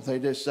people. They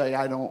just say,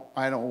 I don't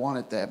want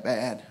it that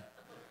bad.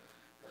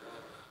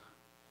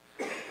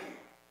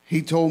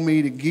 He told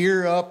me to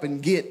gear up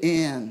and get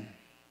in.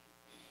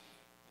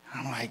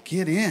 I'm like,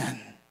 get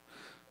in?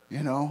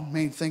 You know, I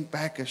mean, think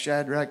back of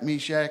Shadrach,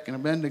 Meshach, and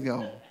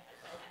Abednego.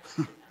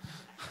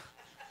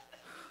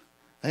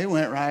 They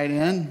went right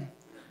in.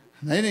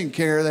 They didn't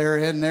care they were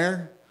in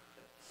there.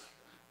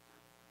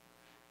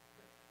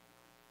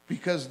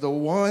 Because the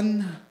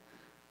one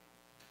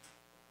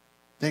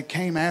that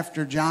came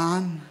after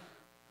John,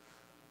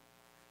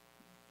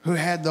 who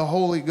had the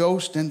Holy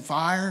Ghost and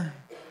fire,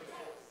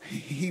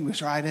 he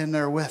was right in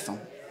there with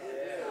them.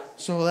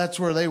 So that's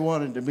where they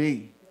wanted to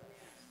be.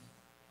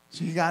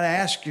 So you got to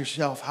ask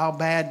yourself, how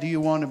bad do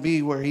you want to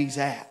be where He's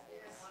at?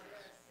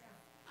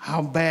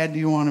 How bad do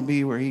you want to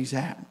be where He's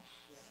at?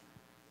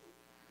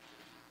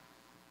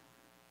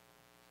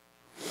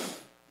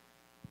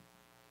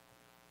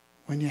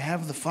 When you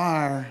have the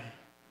fire,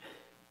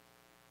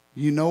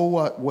 you know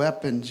what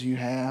weapons you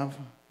have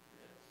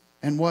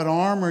and what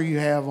armor you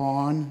have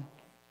on,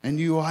 and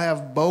you will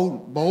have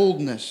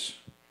boldness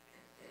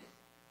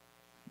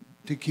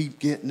to keep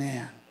getting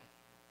in.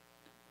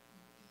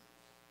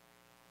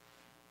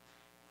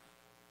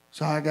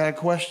 So I got a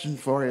question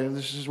for you.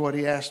 This is what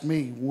he asked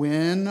me.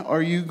 When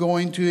are you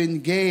going to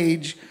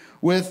engage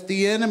with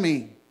the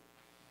enemy?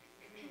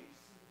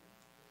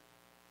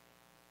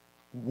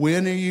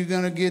 When are you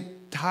going to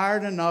get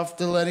tired enough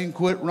to let him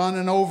quit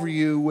running over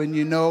you when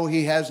you know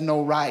he has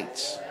no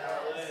rights?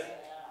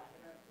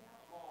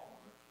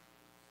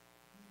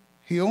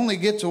 He only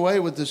gets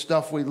away with the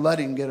stuff we let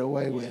him get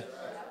away with.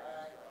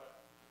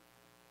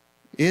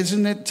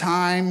 Isn't it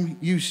time,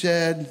 you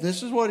said,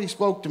 this is what he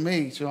spoke to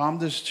me, so I'm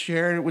just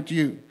sharing it with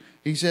you.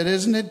 He said,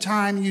 isn't it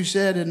time you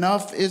said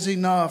enough is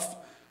enough,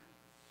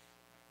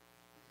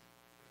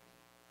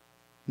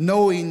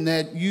 knowing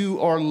that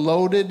you are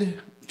loaded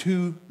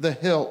to the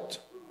hilt?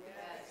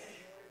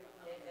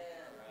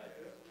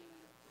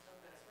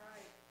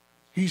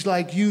 He's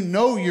like, you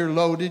know you're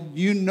loaded.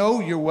 You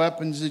know your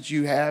weapons that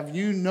you have.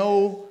 You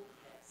know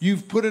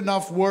you've put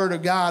enough word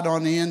of God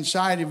on the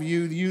inside of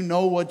you. You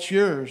know what's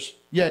yours.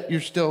 Yet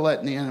you're still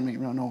letting the enemy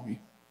run over you.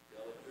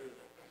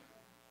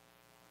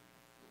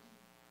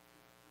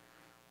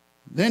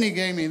 Then he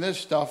gave me this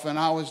stuff, and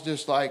I was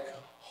just like,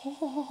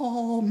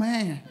 oh,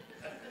 man.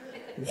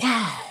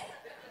 Wow.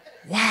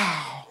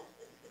 Wow.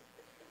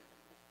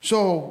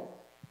 So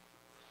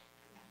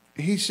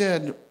he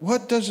said,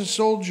 what does a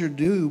soldier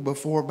do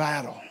before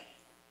battle?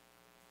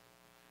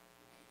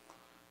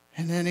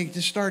 And then he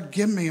just started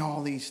giving me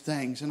all these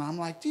things. And I'm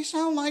like, these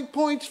sound like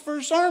points for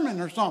a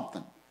sermon or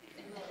something.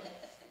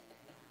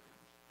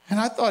 And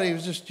I thought he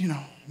was just,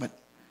 but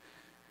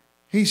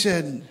he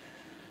said,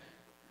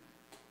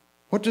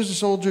 what does a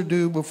soldier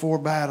do before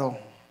battle?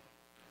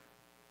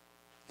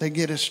 They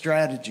get a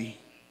strategy.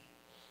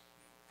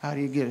 How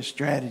do you get a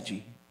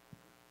strategy?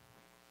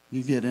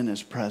 You get in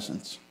his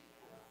presence.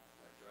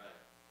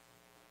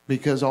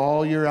 Because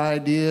all your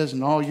ideas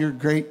and all your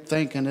great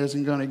thinking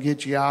isn't going to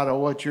get you out of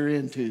what you're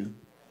into.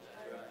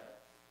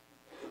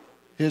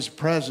 His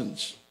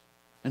presence.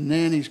 And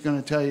then he's going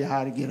to tell you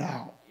how to get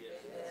out.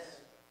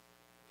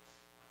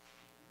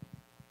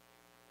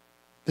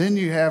 Then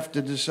you have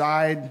to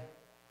decide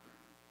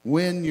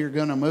when you're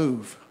going to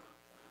move.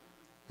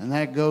 And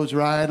that goes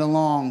right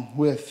along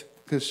with,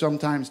 because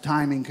sometimes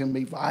timing can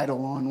be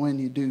vital on when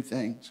you do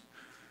things.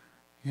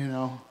 In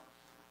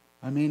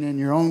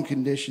your own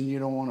condition, you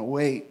don't want to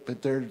wait,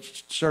 but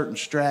there's certain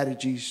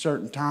strategies,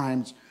 certain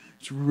times.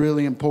 It's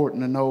really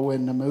important to know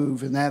when to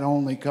move, and that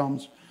only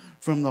comes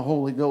from the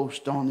Holy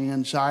Ghost on the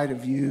inside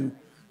of you,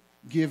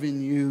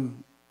 giving you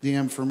the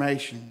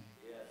information.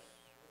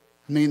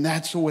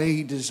 That's the way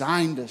he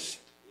designed us,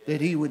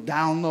 that he would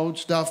download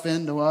stuff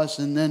into us,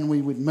 and then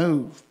we would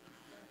move.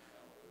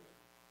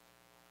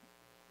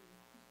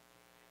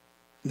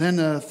 Then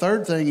the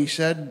third thing he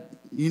said,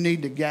 you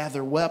need to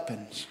gather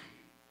weapons.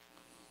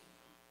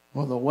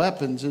 Well, the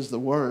weapons is the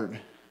word.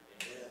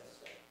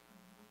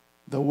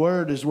 The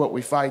word is what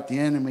we fight the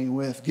enemy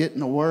with. Getting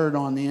the word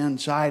on the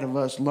inside of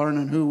us,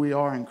 learning who we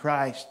are in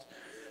Christ.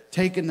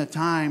 Taking the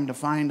time to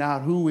find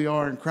out who we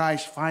are in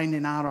Christ,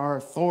 finding out our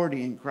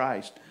authority in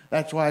Christ.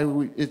 That's why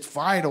it's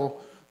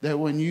vital that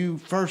when you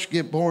first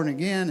get born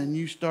again and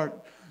you start,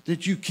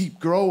 that you keep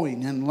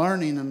growing and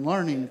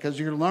learning, because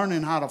you're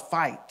learning how to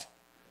fight.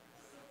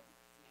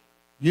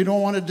 You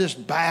don't want to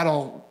just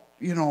battle,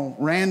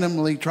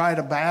 randomly try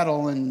to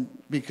battle, and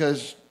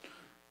because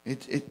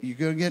you're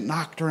going to get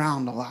knocked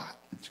around a lot.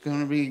 It's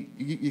going to be,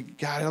 you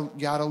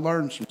gotta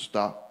learn some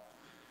stuff.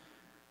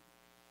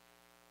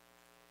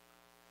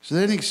 So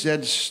then he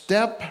said,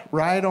 step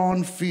right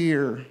on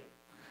fear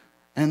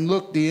and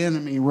look the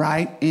enemy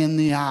right in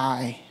the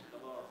eye.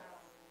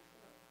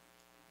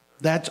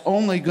 That's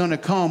only going to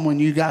come when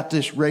you got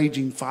this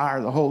raging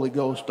fire, the Holy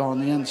Ghost, on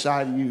the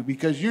inside of you,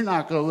 because you're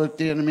not going to look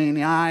the enemy in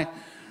the eye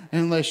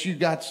unless you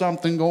got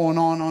something going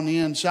on the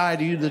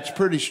inside of you that's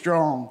pretty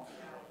strong,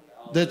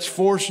 that's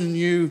forcing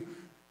you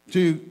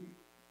to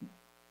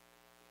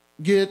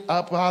get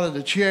up out of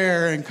the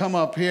chair and come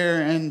up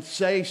here and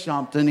say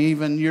something.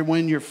 Even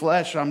when your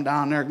flesh, I'm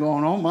down there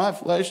going, oh, my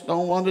flesh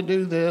don't want to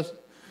do this.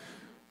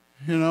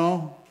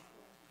 You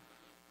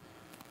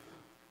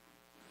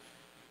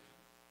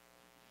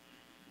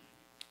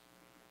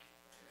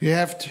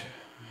have to,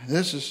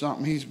 this is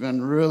something he's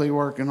been really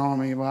working on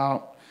me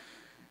about,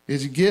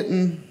 is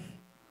getting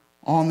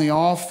on the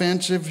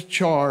offensive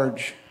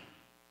charge.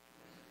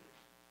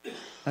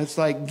 That's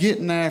like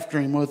getting after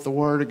him with the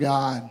word of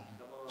God.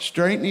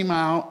 Straightening him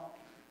out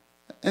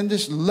and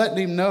just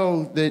letting him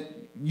know that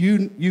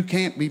you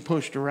can't be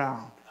pushed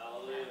around.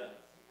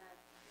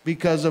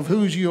 Because of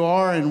whose you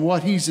are and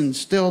what he's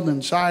instilled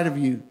inside of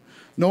you.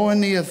 Knowing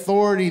the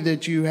authority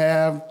that you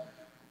have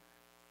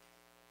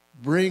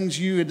brings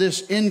you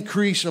this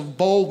increase of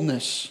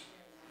boldness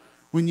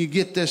when you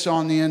get this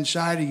on the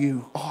inside of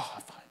you. Oh,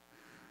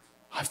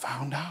 I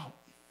found out.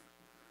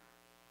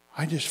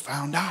 I just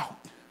found out.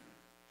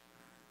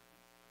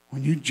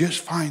 When you just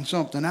find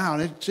something out,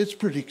 it's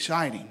pretty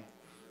exciting.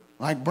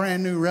 Like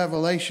brand new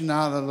revelation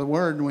out of the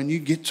word. When you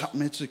get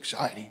something, it's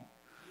exciting.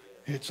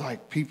 It's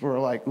like people are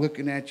like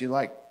looking at you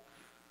like,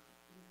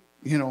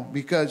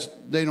 because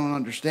they don't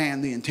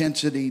understand the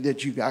intensity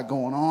that you got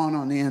going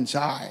on the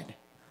inside.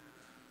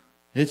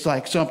 It's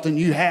like something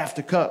you have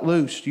to cut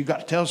loose. You got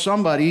to tell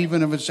somebody,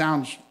 even if it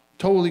sounds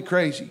totally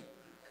crazy.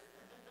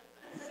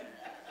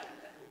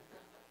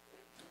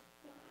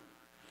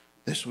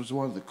 This was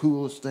one of the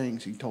coolest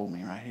things he told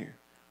me right here.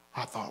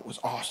 I thought it was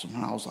awesome.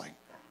 And I was like,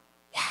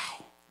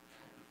 wow.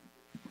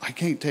 I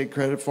can't take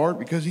credit for it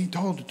because he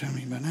told it to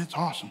me, but that's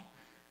awesome.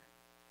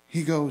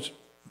 He goes,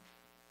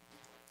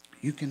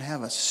 you can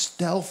have a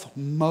stealth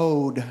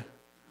mode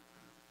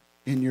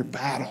in your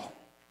battle.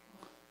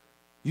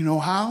 You know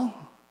how?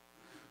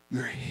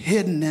 You're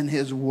hidden in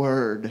his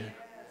word.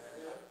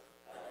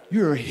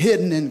 You're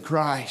hidden in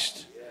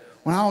Christ.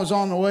 When I was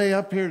on the way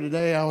up here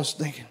today, I was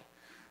thinking,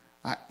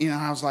 I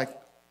was like,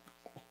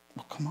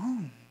 well, come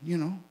on,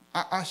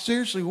 I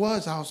seriously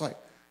was. I was like,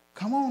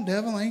 come on,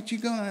 devil, ain't you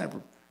going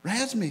to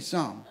razz me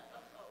some?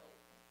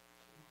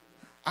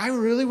 I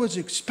really was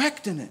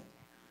expecting it.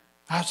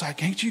 I was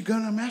like, ain't you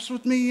going to mess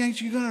with me?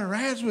 Ain't you going to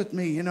razz with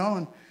me?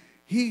 And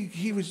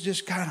he was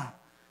just kind of,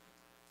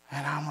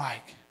 and I'm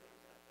like,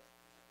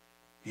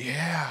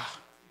 yeah,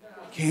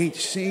 can't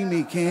see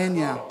me, can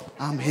you?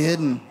 I'm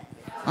hidden.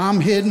 I'm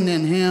hidden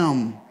in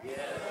him.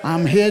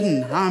 I'm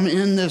hidden. I'm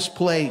in this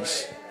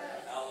place.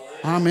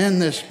 I'm in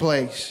this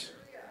place.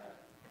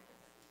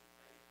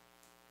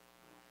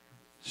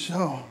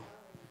 So,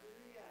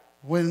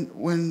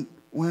 when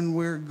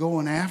we're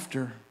going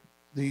after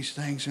these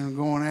things and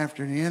going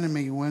after the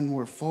enemy, when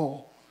we're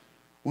full,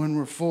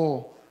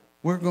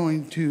 we're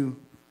going to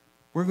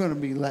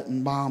be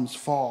letting bombs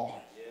fall.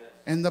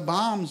 And the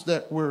bombs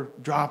that we're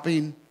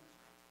dropping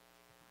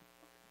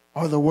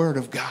are the Word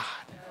of God.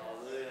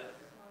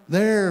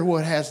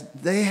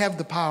 They have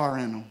the power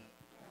in them.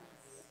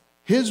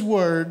 His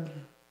Word,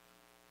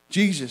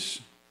 Jesus,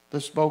 the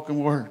spoken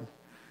Word,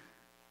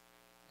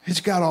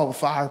 it's got all the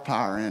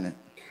firepower in it.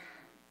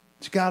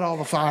 It's got all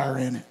the fire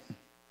in it.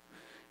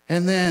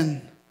 And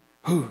then,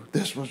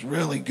 this was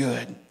really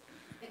good.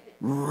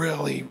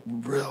 Really,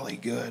 really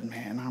good,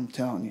 man. I'm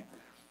telling you.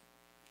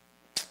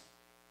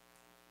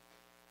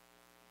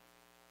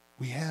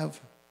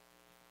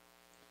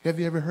 Have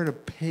you ever heard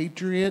of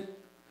Patriot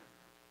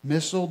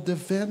missile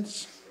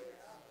defense?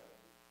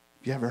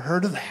 Have you ever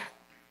heard of that?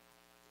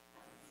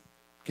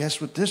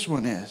 Guess what this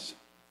one is?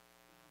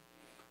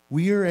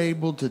 We are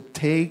able to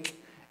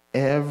take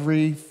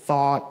every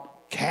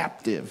thought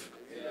captive.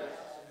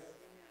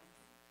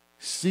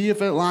 See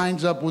if it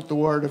lines up with the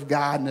Word of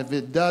God, and if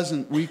it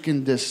doesn't, we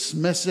can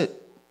dismiss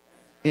it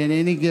in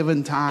any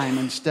given time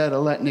instead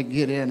of letting it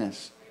get in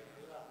us.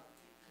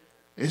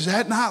 Is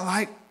that not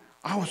like,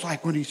 I was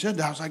like, when he said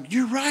that, I was like,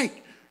 you're right,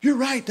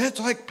 that's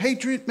like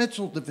Patriot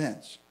missile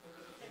defense.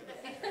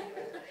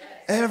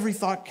 Every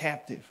thought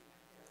captive.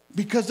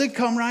 Because they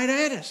come right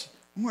at us.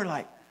 And we're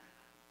like,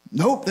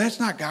 nope, that's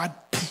not God.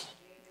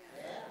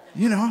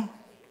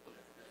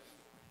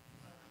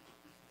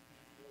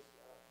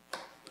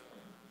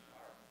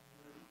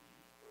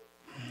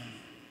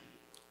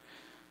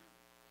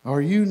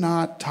 Are you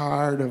not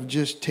tired of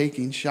just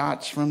taking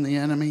shots from the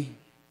enemy?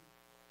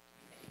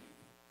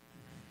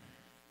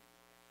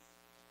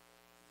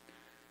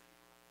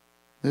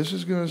 This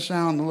is going to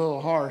sound a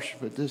little harsh,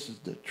 but this is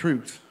the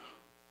truth.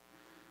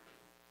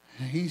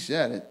 He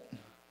said it.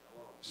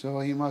 So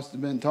he must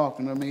have been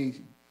talking to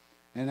me,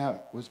 and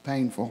that was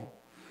painful.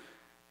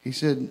 He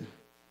said,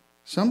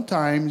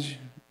 sometimes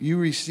you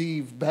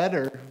receive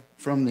better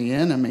from the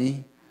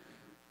enemy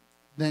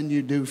than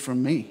you do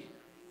from me.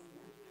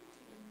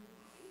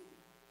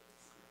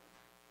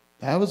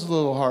 That was a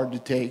little hard to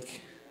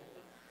take.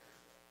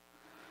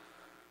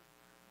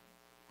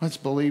 Let's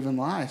believe in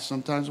lies.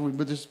 Sometimes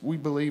we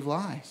believe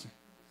lies.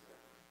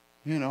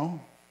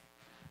 And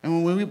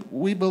when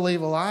we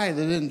believe a lie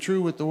that isn't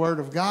true with the Word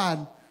of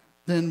God,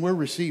 then we're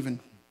receiving.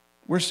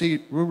 We're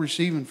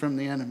receiving from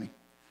the enemy.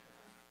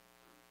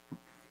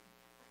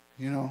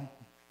 And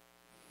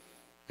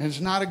it's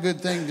not a good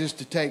thing just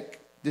to take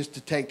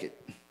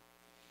it.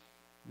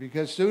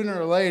 Because sooner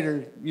or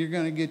later, you're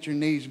going to get your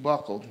knees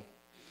buckled.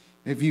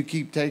 If you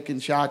keep taking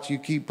shots, you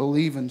keep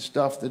believing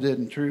stuff that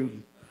isn't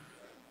true.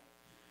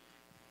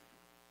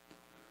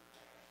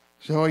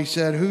 So he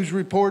said, whose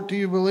report do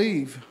you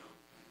believe?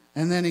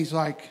 And then he's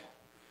like,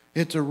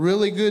 it's a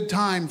really good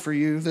time for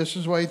you. This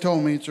is what he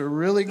told me. It's a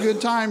really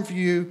good time for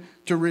you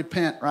to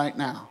repent right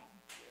now.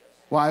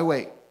 Why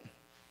wait?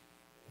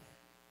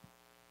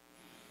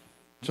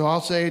 So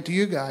I'll say it to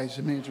you guys.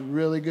 It's a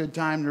really good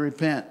time to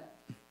repent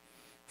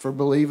for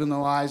believing the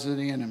lies of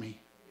the enemy.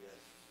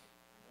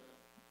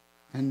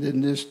 And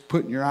then just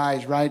putting your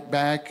eyes right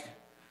back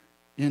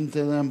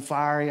into them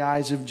fiery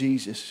eyes of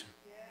Jesus.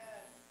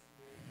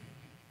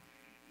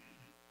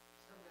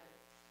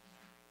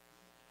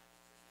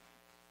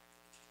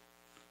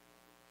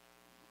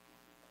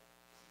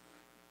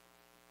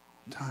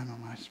 What time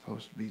am I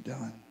supposed to be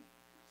done?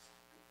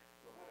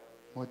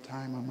 What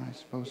time am I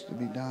supposed to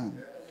be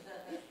done?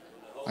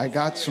 I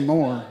got some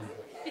more.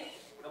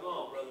 Come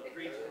on, brother,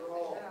 preach it.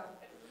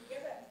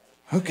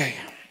 Okay.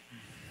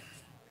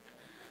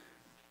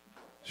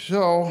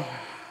 So,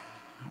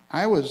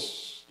 I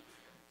was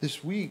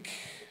this week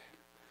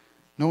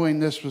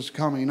knowing this was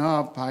coming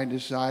up, I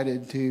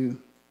decided to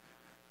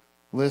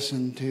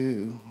listen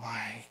to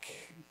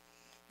like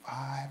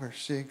 5 or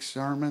 6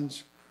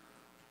 sermons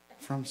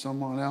from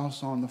someone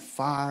else on the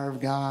fire of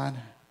God.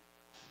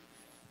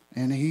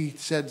 And he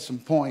said some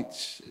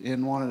points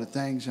in one of the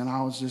things, and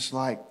I was just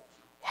like,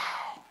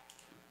 wow,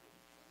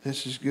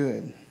 this is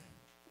good.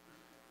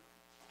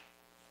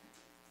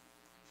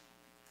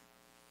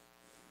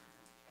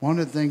 One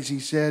of the things he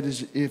said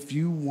is, if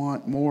you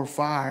want more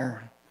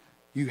fire,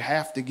 you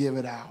have to give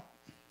it out.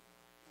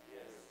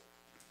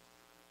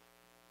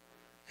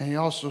 And he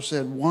also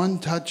said, one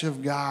touch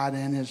of God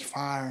and his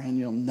fire, and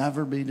you'll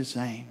never be the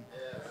same.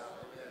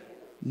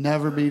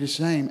 Never be the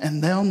same.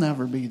 And they'll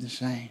never be the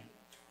same.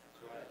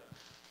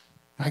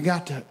 I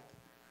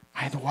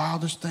had the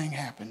wildest thing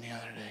happen the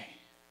other day.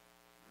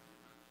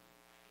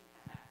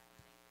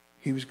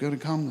 He was going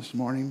to come this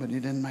morning, but he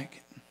didn't make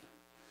it.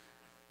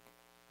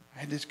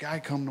 I had this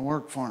guy come to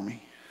work for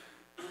me.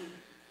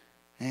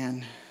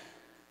 And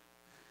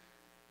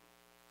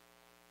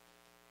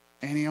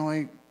he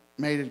only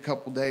made it a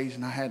couple days,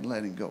 and I had to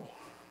let him go.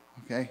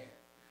 Okay?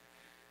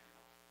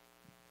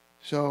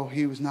 So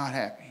he was not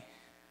happy.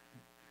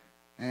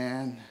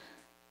 And,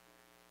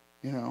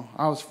 you know,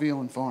 I was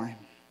feeling for him.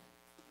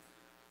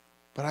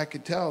 But I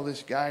could tell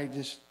this guy I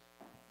just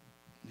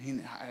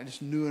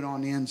knew it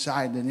on the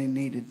inside that he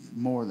needed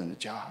more than a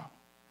job.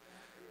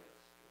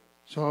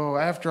 So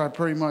after I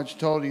pretty much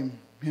told him,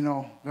 you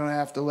know, going to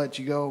have to let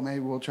you go,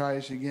 maybe we'll try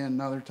this again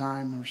another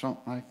time or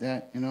something like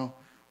that, you know,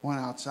 went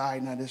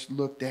outside and I just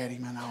looked at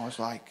him and I was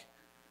like,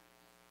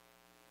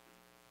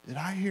 did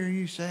I hear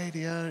you say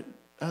the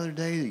other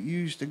day that you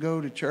used to go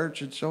to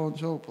church at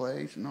so-and-so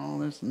place and all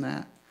this and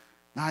that?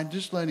 And I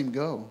just let him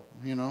go,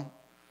 you know.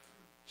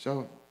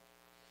 So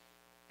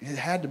it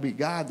had to be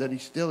God that he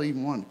still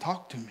even wanted to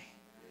talk to me.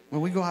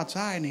 When we go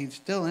outside and he's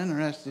still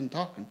interested in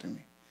talking to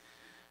me.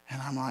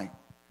 And I'm like,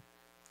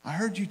 I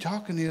heard you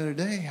talking the other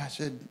day. I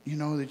said, you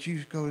know, that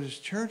you go to this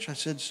church. I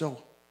said,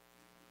 so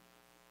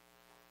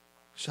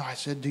I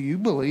said, do you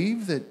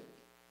believe that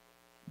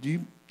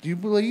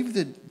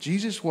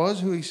Jesus was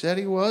who he said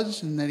he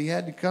was, and that he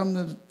had to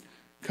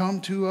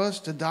come to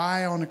us to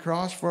die on the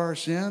cross for our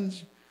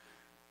sins?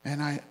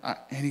 And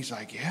and he's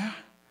like, yeah.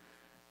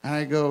 And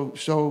I go,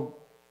 so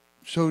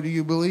do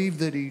you believe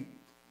that he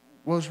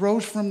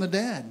rose from the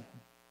dead?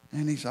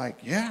 And he's like,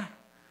 yeah.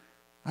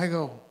 I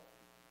go,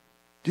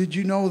 did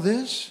you know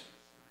this?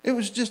 It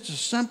was just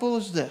as simple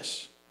as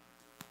this.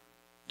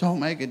 Don't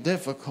make it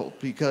difficult,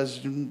 because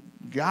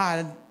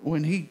God,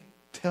 when he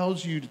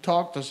tells you to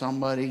talk to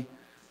somebody,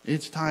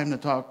 it's time to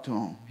talk to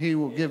him. He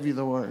will give you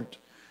the words.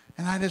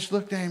 And I just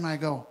looked at him, I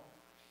go,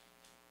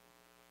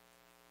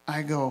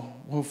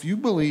 well, if you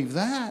believe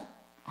that,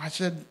 I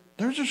said,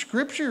 there's a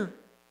scripture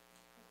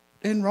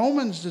in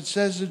Romans that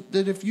says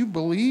that if you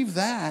believe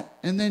that,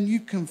 and then you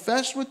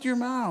confess with your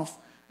mouth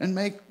and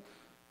make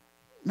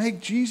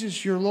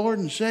Jesus your Lord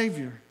and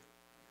Savior,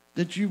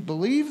 that you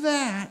believe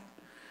that,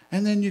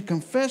 and then you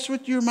confess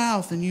with your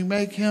mouth and you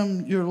make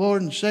him your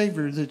Lord and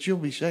Savior, that you'll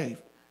be saved.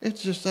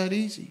 It's just that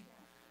easy.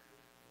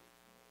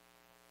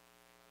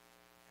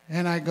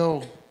 And I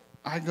go,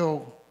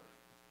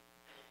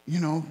 you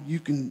know, you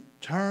can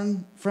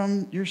turn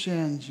from your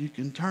sins, you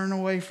can turn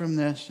away from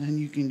this, and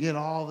you can get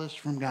all this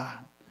from God.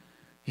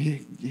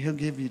 He'll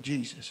give you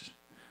Jesus.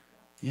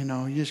 You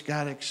know, you just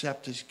got to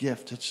accept his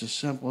gift. It's as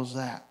simple as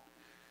that.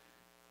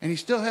 And he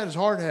still had his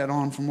hard hat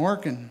on from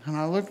working. And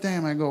I looked at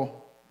him, I go,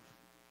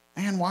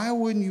 man, why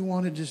wouldn't you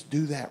want to just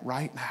do that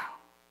right now?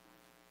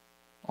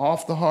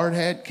 Off the hard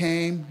hat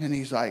came, and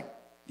he's like,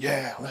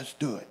 yeah, let's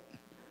do it.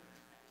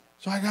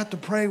 So I got to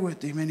pray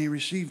with him, and he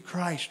received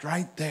Christ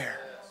right there.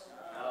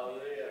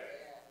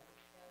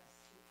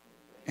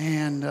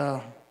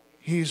 And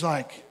he's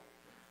like,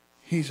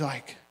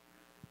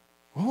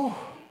 oh,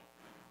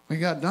 we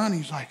got done.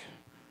 He's like,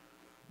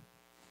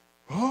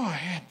 oh, I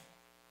had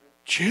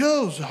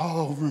chills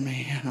all over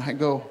me. And I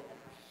go,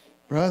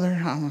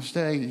 brother, I'm going to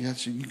say, I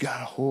said, you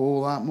got a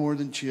whole lot more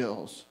than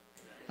chills.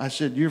 I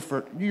said,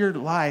 your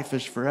life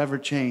is forever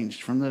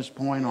changed from this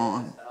point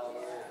on.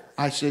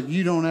 I said,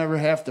 you don't ever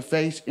have to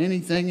face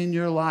anything in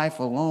your life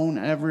alone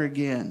ever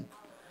again.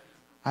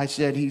 I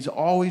said, he's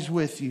always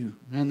with you.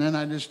 And then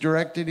I just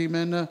directed him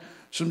into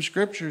some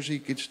scriptures he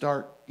could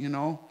start, you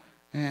know,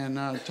 and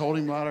told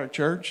him about our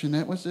church. And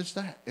it was just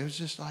that. It was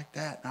just like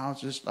that. And I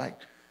was just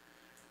like,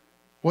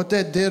 what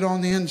that did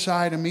on the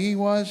inside of me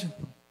was,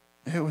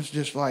 it was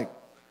just like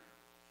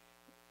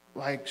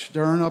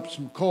stirring up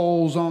some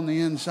coals on the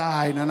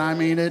inside. And I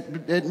mean,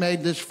 it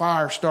made this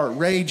fire start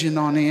raging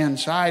on the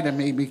inside of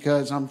me,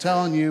 because I'm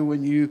telling you,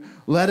 when you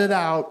let it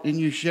out and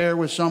you share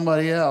with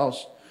somebody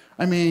else,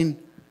 I mean,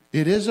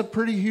 it is a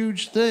pretty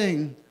huge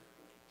thing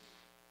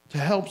to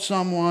help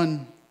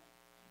someone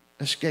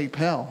escape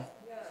hell.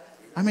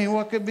 I mean,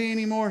 what could be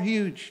any more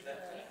huge?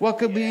 What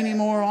could be any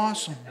more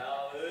awesome?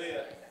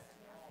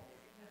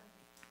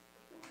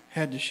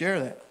 Had to share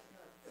that.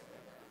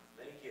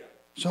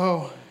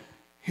 So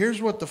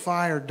here's what the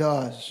fire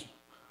does.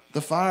 The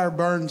fire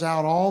burns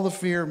out all the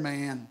fear of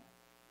man.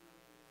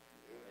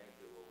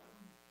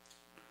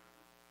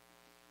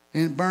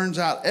 And it burns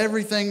out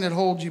everything that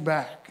holds you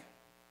back.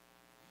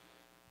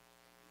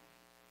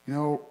 You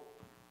know,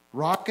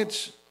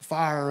 rockets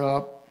fire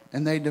up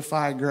and they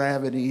defy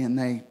gravity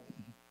and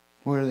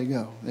where do they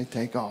go? They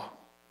take off.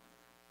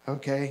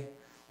 Okay?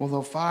 Well,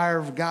 the fire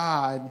of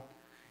God,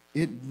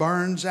 it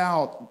burns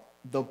out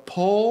the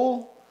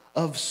pull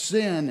of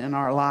sin in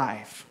our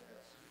life.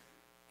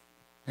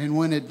 And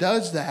when it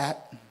does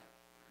that,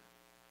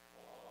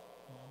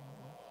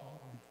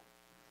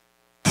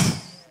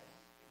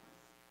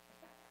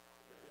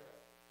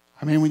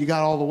 I mean, when you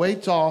got all the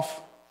weights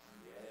off,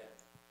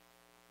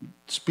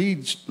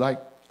 speed's like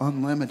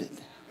unlimited.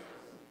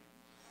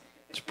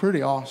 It's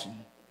pretty awesome.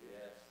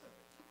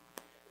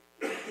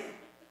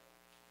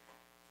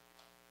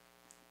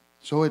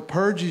 So it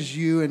purges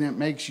you and it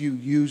makes you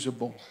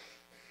usable.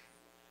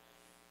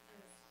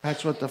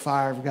 That's what the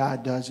fire of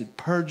God does. It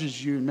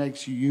purges you and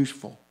makes you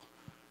useful.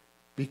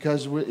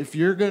 Because if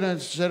you're going to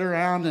sit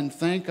around and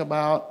think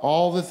about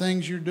all the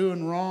things you're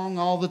doing wrong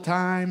all the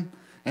time,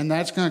 and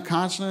that's going to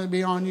constantly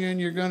be on you, and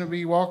you're going to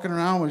be walking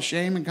around with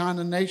shame and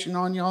condemnation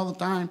on you all the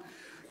time,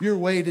 you're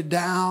weighted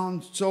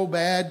down so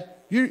bad.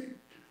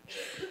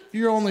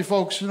 You're only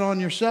focusing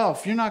on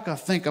yourself. You're not going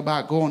to think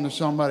about going to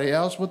somebody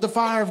else. But the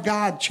fire of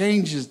God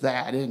changes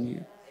that in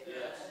you.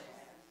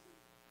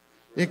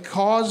 It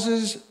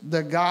causes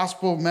the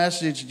gospel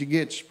message to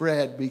get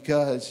spread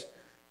because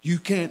you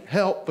can't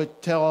help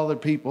but tell other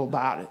people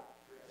about it.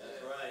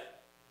 That's right.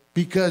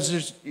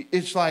 Because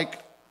it's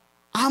like,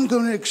 I'm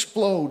going to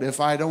explode if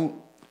I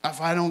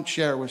don't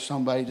share with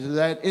somebody to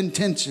that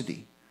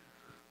intensity.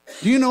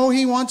 Do you know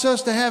he wants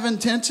us to have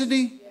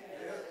intensity?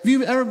 Have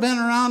you ever been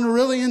around a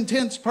really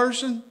intense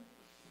person?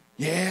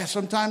 Yeah,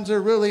 sometimes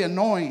they're really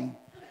annoying.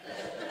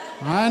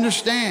 I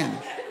understand.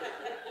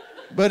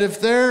 But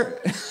if they're...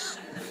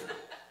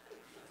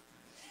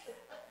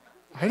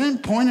 I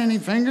didn't point any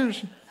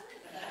fingers.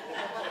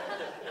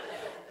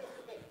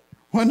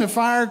 When the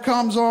fire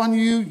comes on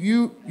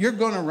you, you're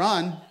going to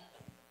run.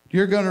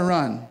 You're going to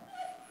run.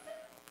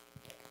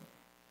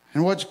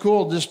 And what's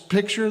cool, just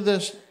picture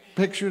this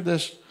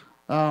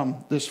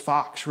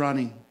fox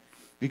running.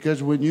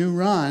 Because when you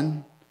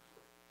run,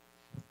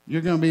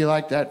 you're going to be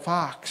like that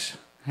fox.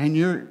 And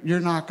you're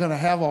not going to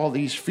have all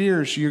these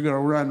fears. You're going to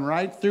run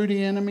right through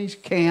the enemy's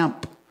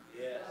camp.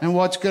 Yeah. And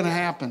what's going to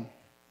happen?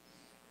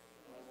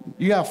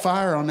 You got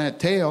fire on that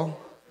tail.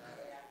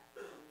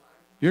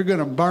 You're going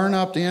to burn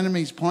up the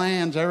enemy's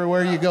plans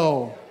everywhere you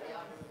go.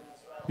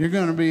 It's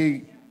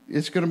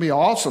going to be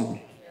awesome.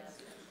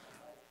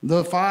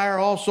 The fire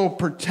also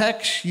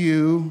protects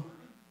you.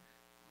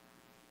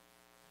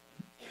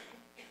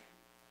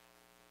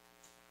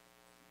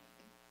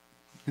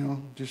 You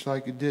know, just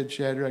like it did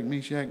Shadrach,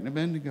 Meshach, and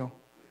Abednego.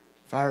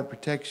 Fire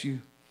protects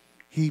you.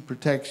 He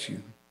protects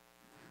you.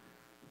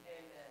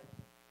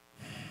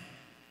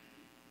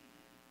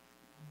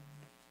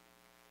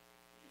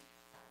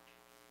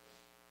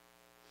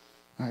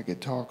 I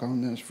could talk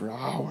on this for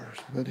hours,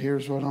 but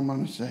here's what I'm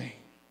going to say.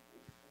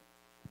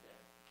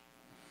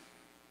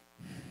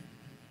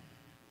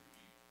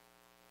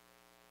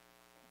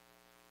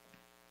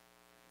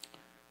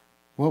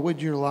 What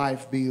would your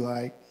life be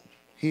like?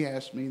 He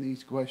asked me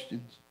these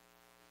questions.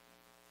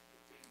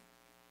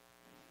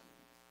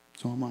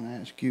 So I'm going to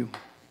ask you.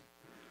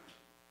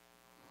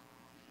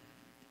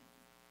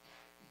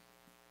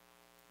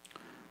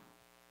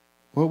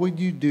 What would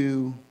you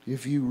do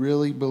if you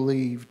really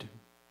believed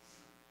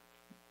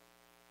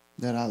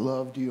that I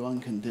loved you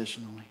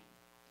unconditionally?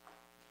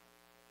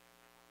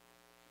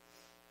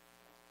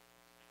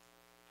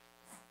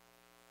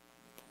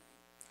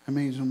 That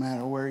means no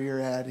matter where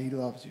you're at, he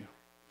loves you.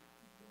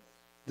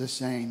 The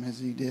same as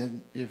he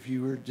did if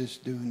you were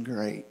just doing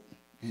great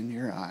in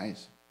your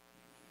eyes.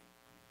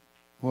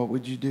 What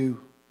would you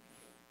do?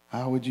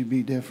 How would you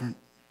be different?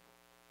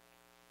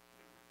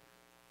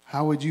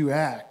 How would you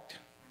act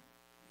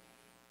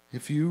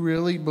if you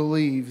really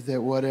believe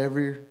that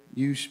whatever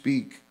you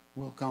speak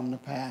will come to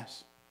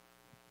pass?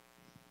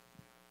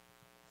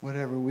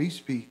 Whatever we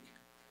speak,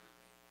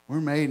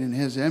 we're made in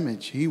his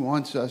image. He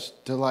wants us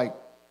to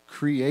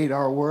create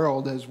our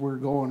world as we're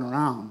going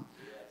around.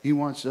 He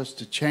wants us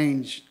to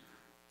change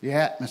the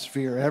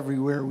atmosphere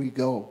everywhere we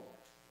go.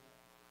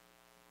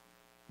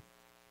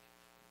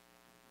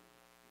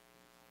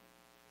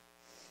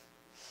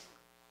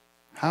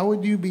 How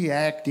would you be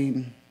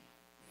acting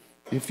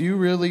if you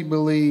really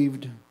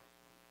believed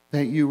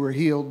that you were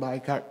healed by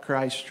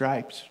Christ's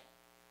stripes?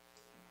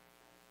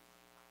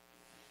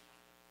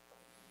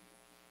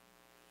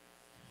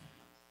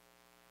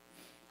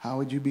 How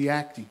would you be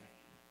acting?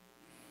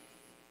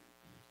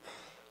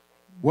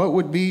 What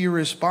would be your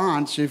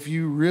response if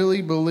you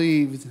really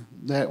believed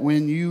that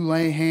when you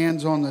lay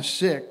hands on the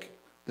sick,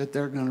 that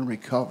they're going to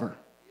recover?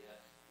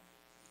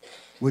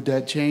 Would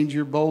that change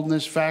your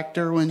boldness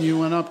factor when you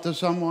went up to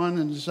someone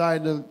and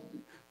decided to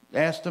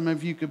ask them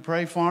if you could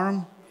pray for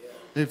them?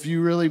 If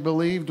you really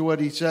believed what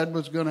he said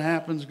was going to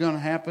happen is going to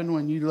happen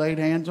when you laid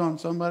hands on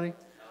somebody?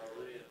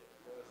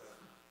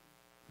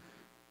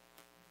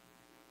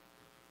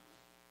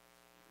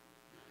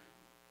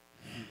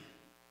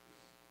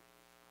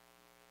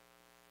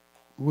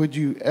 would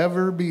you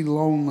ever be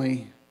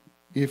lonely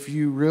if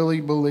you really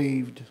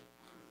believed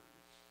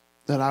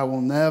that I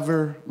will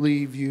never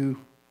leave you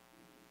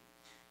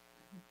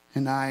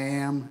and I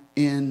am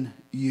in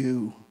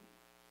you?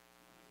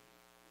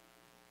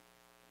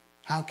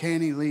 How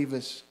can he leave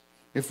us?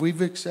 If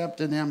we've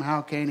accepted him,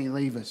 how can he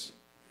leave us?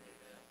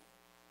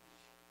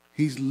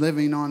 He's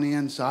living on the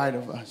inside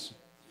of us.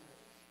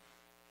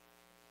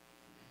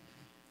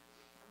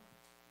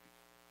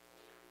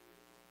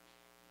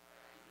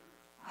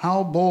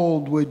 How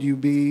bold would you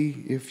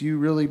be if you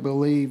really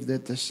believed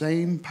that the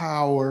same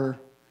power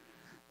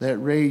that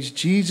raised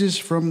Jesus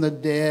from the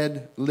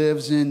dead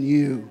lives in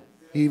you,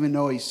 even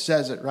though he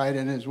says it right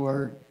in his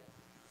word?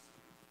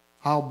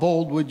 How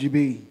bold would you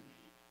be?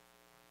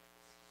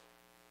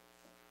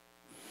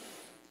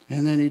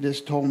 And then he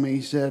just told me,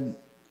 he said,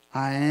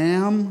 I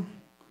am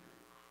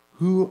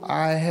who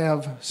I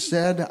have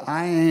said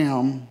I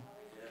am,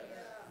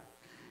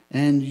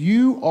 and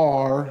you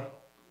are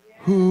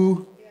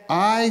who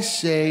I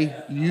say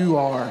you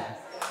are.